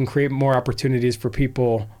give back and create more opportunities for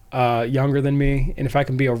people younger than me. And if I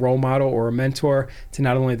can be a role model or a mentor to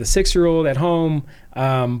not only the 6-year-old at home,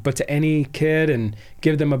 but to any kid, and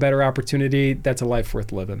give them a better opportunity, that's a life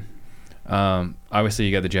worth living. Obviously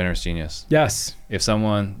you got the Generous Genius. Yes. If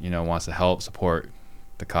someone, you know, wants to help support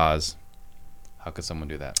the cause, how could someone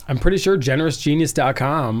do that? I'm pretty sure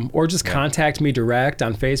generousgenius.com, or just contact me direct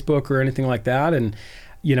on Facebook or anything like that. And,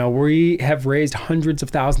 you know, we have raised hundreds of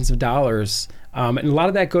thousands of dollars. And a lot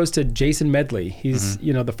of that goes to Jason Medley. He's,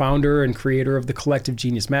 you know, the founder and creator of the Collective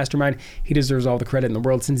Genius Mastermind. He deserves all the credit in the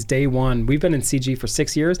world since day one. We've been in CG for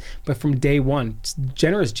 6 years, but from day one,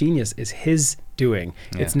 Generous Genius is his doing.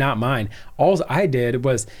 It's not mine. All I did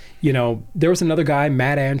was, you know, there was another guy,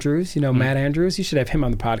 Matt Andrews. You know, Matt Andrews. You should have him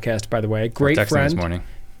on the podcast, by the way. Great friend. This morning.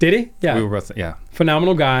 Did he? Yeah. We were both,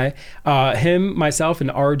 Phenomenal guy. Him, myself, and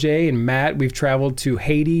RJ and Matt, we've traveled to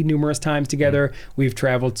Haiti numerous times together. We've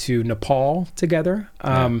traveled to Nepal together.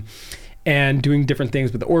 And doing different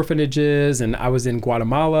things with the orphanages. And I was in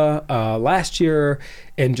Guatemala last year,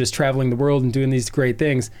 and just traveling the world and doing these great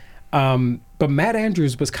things. But Matt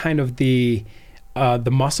Andrews was kind of the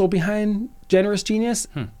muscle behind Generous Genius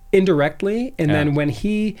indirectly. And then when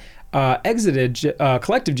he exited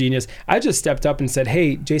Collective Genius, I just stepped up and said,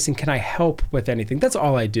 hey, Jason, can I help with anything? That's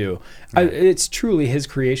all I do. It's truly his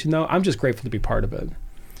creation, though. I'm just grateful to be part of it.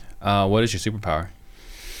 What is your superpower?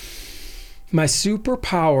 My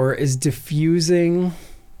superpower is diffusing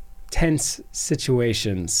tense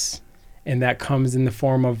situations and that comes in the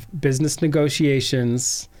form of business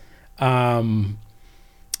negotiations, and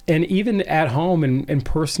even at home and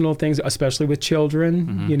personal things, especially with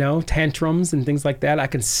children, you know, tantrums and things like that. I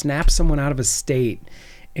can snap someone out of a state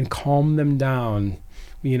and calm them down.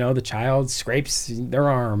 You know, the child scrapes their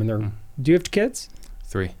arm and they're, do you have kids?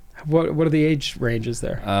 3. What are the age ranges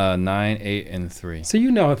there? 9, 8, and 3. So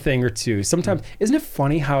you know a thing or two. Sometimes, isn't it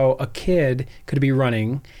funny how a kid could be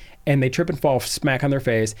running and they trip and fall smack on their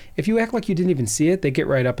face? If you act like you didn't even see it, they get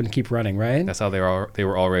right up and keep running, right? That's how they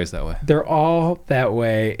were all raised that way. They're all that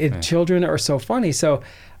way. Children are so funny. So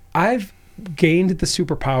I've gained the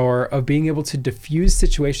superpower of being able to diffuse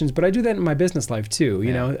situations, but I do that in my business life too.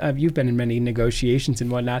 You know, you've been in many negotiations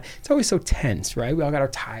and whatnot. It's always so tense, right? We all got our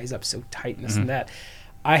ties up so tight and this and that.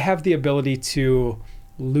 I have the ability to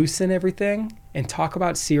loosen everything and talk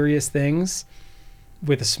about serious things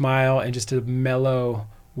with a smile and just a mellow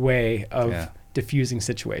way of diffusing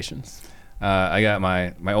situations. I got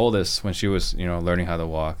my oldest when she was, you know, learning how to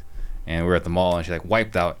walk, and we were at the mall, and she like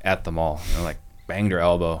wiped out at the mall, and like banged her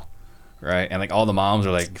elbow, right? And like all the moms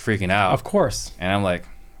are like freaking out. Of course. And I'm like,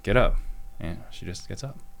 get up. And she just gets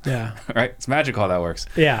up. Yeah. Right? It's magical how that works.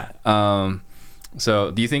 Yeah.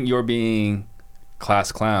 So do you think your being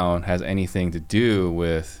class clown has anything to do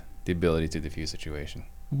with the ability to diffuse situation?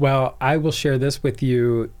 Well, I will share this with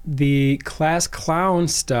you. The class clown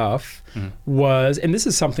stuff was, and this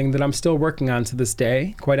is something that I'm still working on to this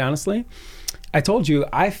day, quite honestly. I told you,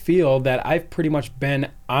 I feel that I've pretty much been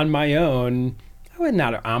on my own. Well,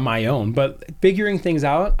 not on my own, but figuring things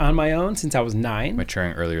out on my own since I was 9.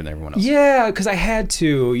 Maturing earlier than everyone else. Yeah, because I had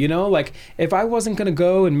to, you know, like if I wasn't going to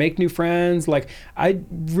go and make new friends, like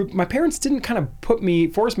my parents didn't kind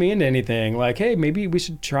of force me into anything. Like, hey, maybe we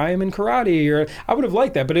should try him in karate, or I would have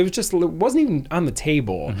liked that, but it wasn't even on the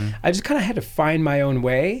table. I just kind of had to find my own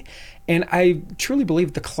way. And I truly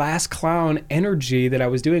believe the class clown energy that I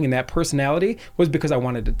was doing in that personality was because I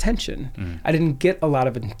wanted attention. I didn't get a lot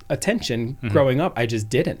of attention growing up. I just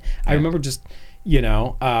didn't. I remember just, you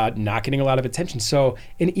know, not getting a lot of attention. So,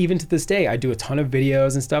 and even to this day, I do a ton of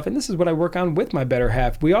videos and stuff. And this is what I work on with my better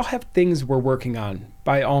half. We all have things we're working on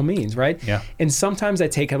by all means, right? Yeah. And sometimes I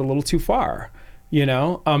take it a little too far, you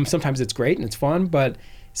know? Sometimes it's great and it's fun, but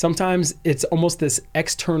sometimes it's almost this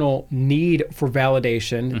external need for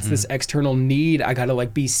validation. It's this external need. I got to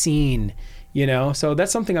like be seen, you know? So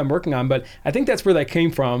that's something I'm working on. But I think that's where that came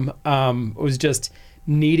from. Was just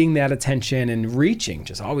needing that attention and reaching,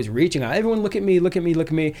 just always reaching out. Everyone look at me, look at me, look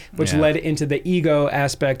at me, which led into the ego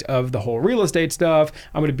aspect of the whole real estate stuff.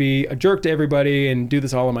 I'm going to be a jerk to everybody and do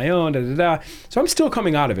this all on my own, So I'm still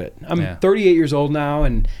coming out of it. I'm 38 years old now,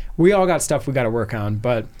 and we all got stuff we got to work on,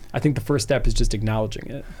 but I think the first step is just acknowledging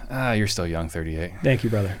it. You're still young, 38. Thank you,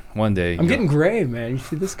 brother. One day. I'm getting gray, man. You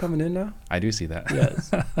see this coming in now? I do see that.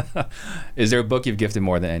 Yes. Is there a book you've gifted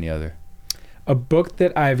more than any other? A book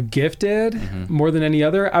that I've gifted more than any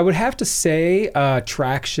other, I would have to say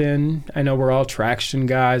Traction. I know we're all Traction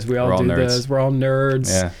guys. We're all do nerds. This. We're all nerds.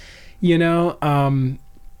 Yeah. You know,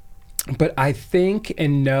 but I think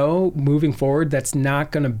and know moving forward, that's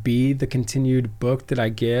not going to be the continued book that I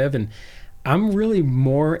give. And I'm really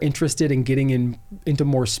more interested in getting into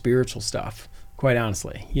more spiritual stuff, quite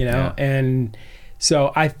honestly, you know? And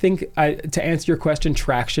so I think to answer your question,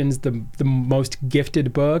 Traction's the most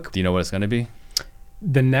gifted book. Do you know what it's going to be?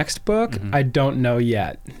 The next book, I don't know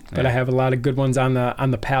yet, but I have a lot of good ones on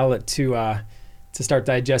the palette to start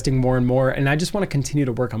digesting more and more. And I just want to continue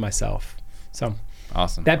to work on myself. So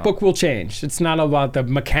awesome. That book will change. It's not about the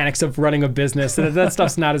mechanics of running a business. That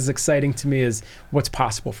stuff's not as exciting to me as what's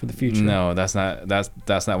possible for the future. No, that's not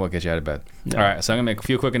what gets you out of bed. No. All right, so I'm gonna make a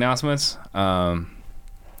few quick announcements.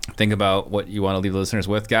 Think about what you want to leave the listeners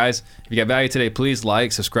with, guys. If you got value today, please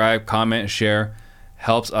like, subscribe, comment, share.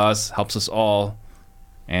 Helps us all.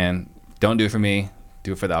 And don't do it for me.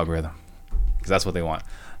 Do it for the algorithm, because that's what they want.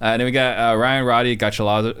 And then we got Ryan Roddy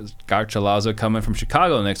Garcilazo coming from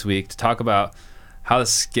Chicago next week to talk about how to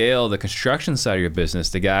scale the construction side of your business.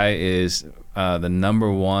 The guy is the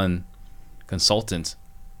 #1 consultant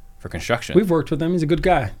for construction. We've worked with him. He's a good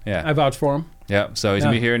guy. Yeah. I vouch for him. Yeah. So he's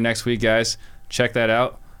going to be here next week, guys. Check that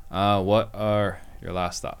out. What are your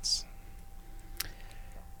last thoughts?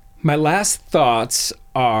 My last thoughts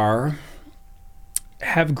are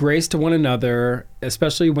have grace to one another,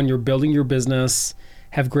 especially when you're building your business.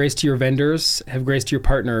 Have grace to your vendors. Have grace to your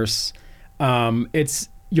partners.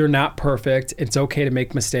 You're not perfect. It's okay to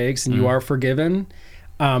make mistakes, and you are forgiven.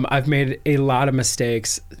 I've made a lot of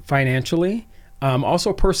mistakes financially,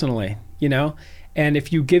 also personally, you know. And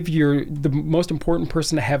if you give the most important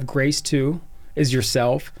person to have grace to is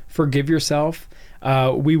yourself. Forgive yourself.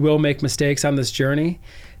 We will make mistakes on this journey.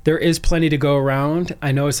 There is plenty to go around.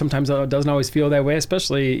 I know sometimes it doesn't always feel that way,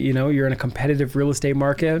 especially, you're in a competitive real estate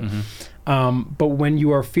market. But when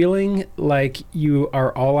you are feeling like you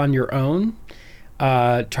are all on your own,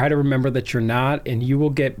 try to remember that you're not, and you will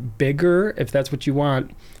get bigger if that's what you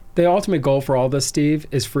want. The ultimate goal for all this, Steve,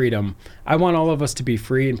 is freedom. I want all of us to be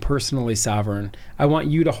free and personally sovereign. I want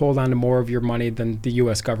you to hold on to more of your money than the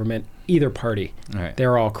U.S. government, either party. Right.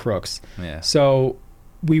 They're all crooks. Yeah. So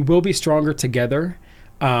we will be stronger together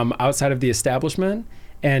outside of the establishment.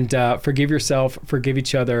 And forgive yourself, forgive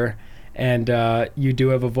each other. And you do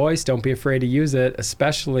have a voice. Don't be afraid to use it,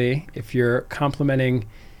 especially if you're complimenting,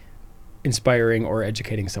 inspiring, or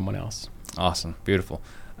educating someone else. Awesome. Beautiful.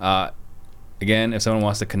 Again, if someone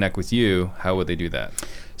wants to connect with you, how would they do that?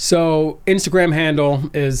 So Instagram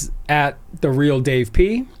handle is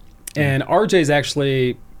 @TheRealDaveP. And RJ is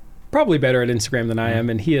actually probably better at Instagram than I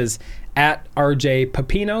am. And he is @RJ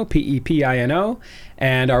Pepino, Pepino.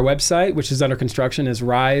 And our website, which is under construction, is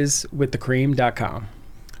risewiththecream.com.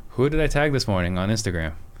 Who did I tag this morning on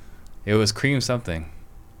Instagram? It was Cream something.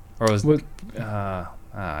 Or it was...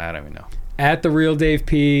 I don't even know.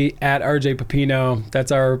 @TheRealDaveP, @RJ Pepino.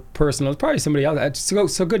 That's our personal. It's probably somebody else.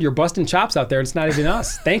 It's so good. You're busting chops out there. It's not even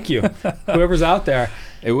us. Thank you, whoever's out there.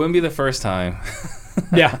 It wouldn't be the first time.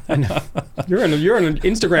 Yeah, I know. You're in an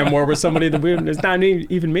Instagram war with somebody that it's not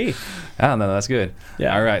even me. I don't know. That's good.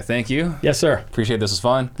 Yeah. All right. Thank you. Yes, sir. Appreciate this was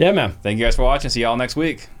fun. Yeah, man. Thank you guys for watching. See y'all next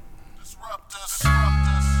week.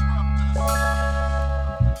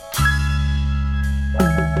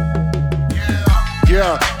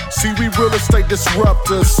 Yeah, see we real estate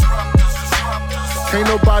disruptors. Can't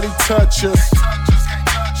nobody touch us.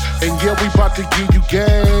 And yeah, we about to give you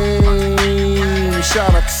game.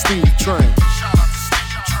 Shout out to Steve Train.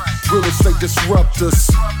 Real estate disruptors.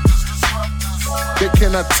 They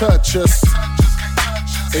cannot touch us.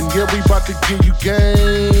 And yeah, we about to give you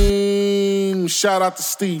game. Shout out to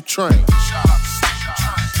Steve Train.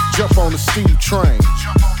 Jump on the Steve Train.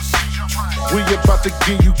 We about to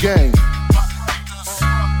give you game.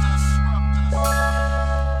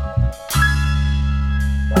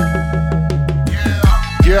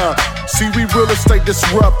 Yeah, see we real estate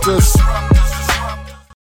disruptors.